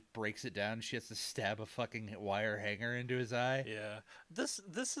eventually just breaks it down. She has to stab a fucking wire hanger into his eye. Yeah. This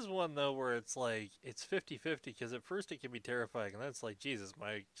is one, though, where it's like, it's 50-50, because at first it can be terrifying, and then it's like, Jesus,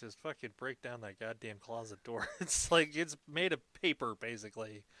 Mike, just fucking break down that goddamn closet door. It's like, it's made of paper,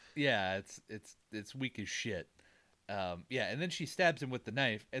 basically. Yeah, it's weak as shit. Yeah, and then she stabs him with the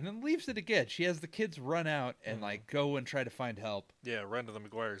knife, and then leaves it again. She has the kids run out and, like, go and try to find help. Yeah, run to the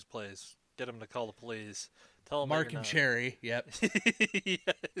McGuire's place. Get them to call the police. Tell them Mark and Cherry, yep.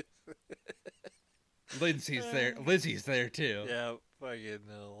 Lindsay's there. Lizzie's there too. Yeah, fucking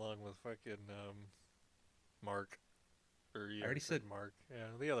along with fucking Mark. Or I already said Mark. Yeah,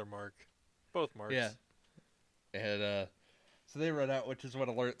 the other Mark. Both Marks. Yeah. And so they run out, which is what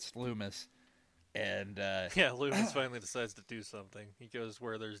alerts Loomis. And yeah, Loomis finally decides to do something. He goes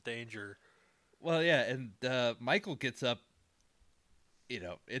where there's danger. Well, yeah, and Michael gets up. You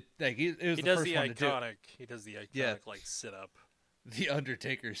know, it was he the does first the one to do iconic. He does the iconic like sit up. The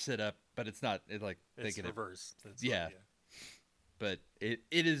Undertaker sit up, but it's not. It's reverse. Yeah. But it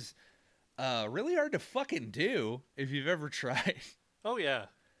is really hard to fucking do if you've ever tried. Oh yeah.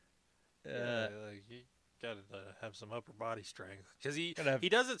 Like you gotta have some upper body strength because he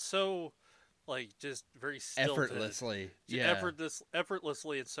does it so like just very stilted. Effortlessly.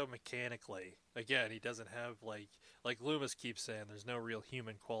 Effortlessly and so mechanically. Again, he doesn't have like Loomis keeps saying there's no real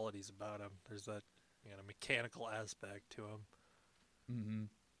human qualities about him. There's that mechanical aspect to him. Mm-hmm.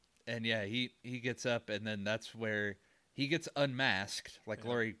 And yeah, he gets up, and then that's where he gets unmasked. Like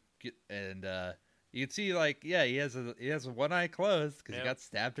Laurie, and you can see he has a one eye closed because he got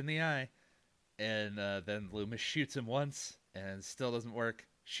stabbed in the eye, and then Loomis shoots him once and it still doesn't work.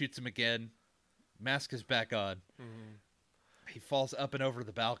 Shoots him again. Mask is back on. Mm-hmm. He falls up and over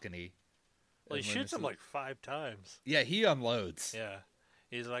the balcony. Well, he shoots him like 5 times. Yeah, he unloads. Yeah,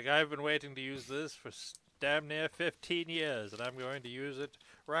 he's like, I've been waiting to use this for damn near 15 years, and I'm going to use it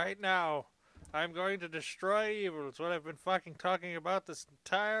right now. I'm going to destroy evil. It's what I've been fucking talking about this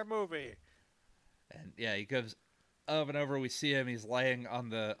entire movie. And yeah, he goes up and over. We see him. He's laying on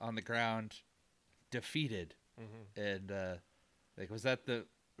the ground, defeated. Mm-hmm. And was that the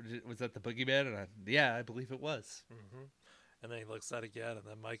boogeyman? And I believe it was. Mm-hmm. And then he looks at it again, and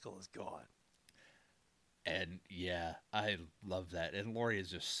then Michael is gone. And yeah, I love that. And Laurie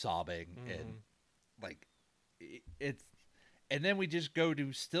is just sobbing, and like it's. And then we just go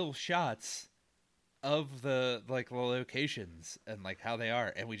to still shots of the locations and like how they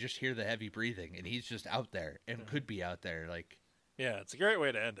are, and we just hear the heavy breathing, and he's just out there and could be out there. Like, yeah, it's a great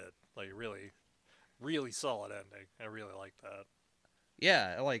way to end it. Like, really, really solid ending. I really like that.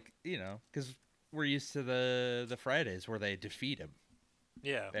 Yeah, like because we're used to the Fridays where they defeat him.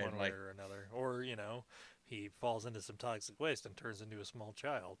 Yeah, one way or another, or he falls into some toxic waste and turns into a small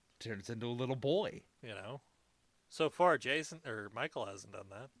child. Turns into a little boy. So far, Michael hasn't done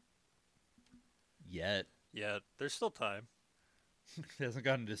that. Yet. There's still time. He hasn't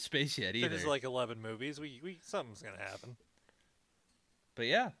gone into space yet either. There's like 11 movies. We something's gonna happen. But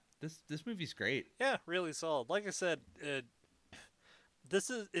yeah, this movie's great. Yeah, really solid. Like I said,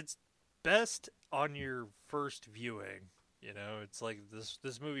 it's best on your first viewing. It's like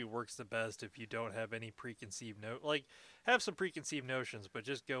this movie works the best if you don't have any preconceived have some preconceived notions, but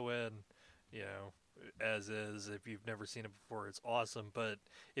just go in, as is. If you've never seen it before, it's awesome. But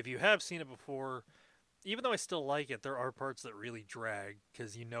if you have seen it before, even though I still like it, there are parts that really drag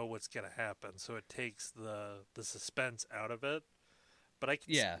because you know what's going to happen. So it takes the suspense out of it. But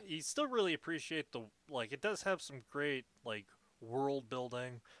you still really appreciate it does have some great world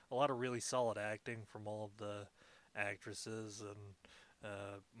building, a lot of really solid acting from all of the actresses, and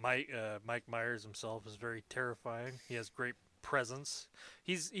Mike Myers himself is very terrifying. He has great presence.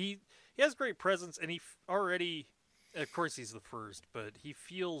 He has great presence, and he already, of course, he's the first, but he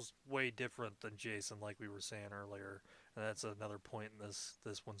feels way different than Jason, like we were saying earlier, and that's another point in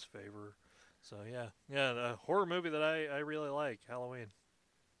this one's favor. So yeah, a horror movie that I really like, Halloween.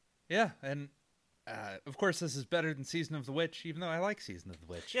 Yeah, and of course, this is better than Season of the Witch, even though I like Season of the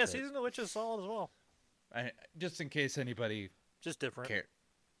Witch. Yeah, Season of the Witch is solid as well. Just in case anybody just different.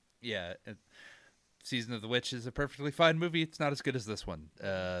 Yeah, Season of the Witch is a perfectly fine movie. It's not as good as this one,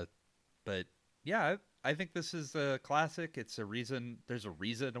 but yeah, I think this is a classic. It's a reason. There's a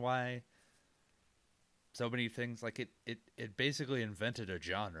reason why so many things it basically invented a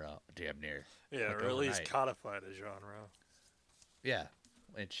genre, damn near. Yeah, or at least codified a genre. Yeah,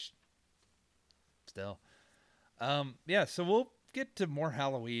 which still, yeah. So we'll get to more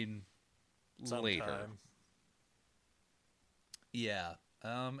Halloween later. Yeah.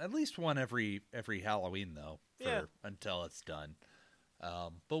 At least one every Halloween though, until it's done.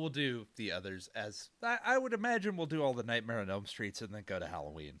 But we'll do the others as I would imagine we'll do all the Nightmare on Elm Streets and then go to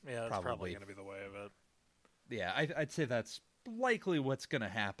Halloween. Yeah, that's probably going to be the way of it. Yeah, I'd say that's likely what's going to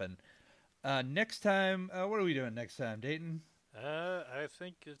happen. Next time, what are we doing next time, Dayton? I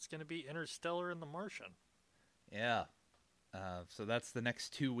think it's going to be Interstellar and The Martian. Yeah. So that's the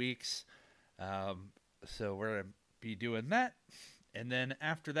next 2 weeks. So we're going to be doing that. And then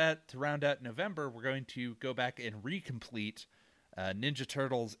after that, to round out November, we're going to go back and recomplete Ninja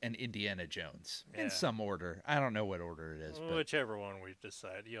Turtles and Indiana Jones in some order. I don't know what order it is. Whichever one we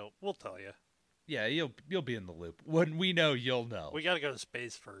decide, we'll tell you. Yeah, you'll be in the loop. When we know, you'll know. We got to go to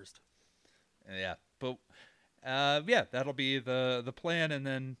space first. Yeah, but yeah, that'll be the plan, and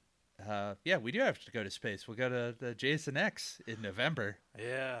then yeah, we do have to go to space. We'll go to the Jason X in November.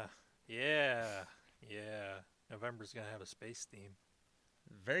 Yeah. November's gonna have a space theme.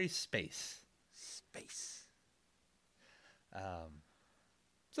 Very space.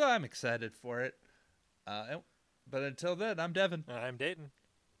 So I'm excited for it. But until then, I'm Devin. I'm Dayton.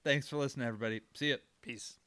 Thanks for listening, everybody. See ya. Peace.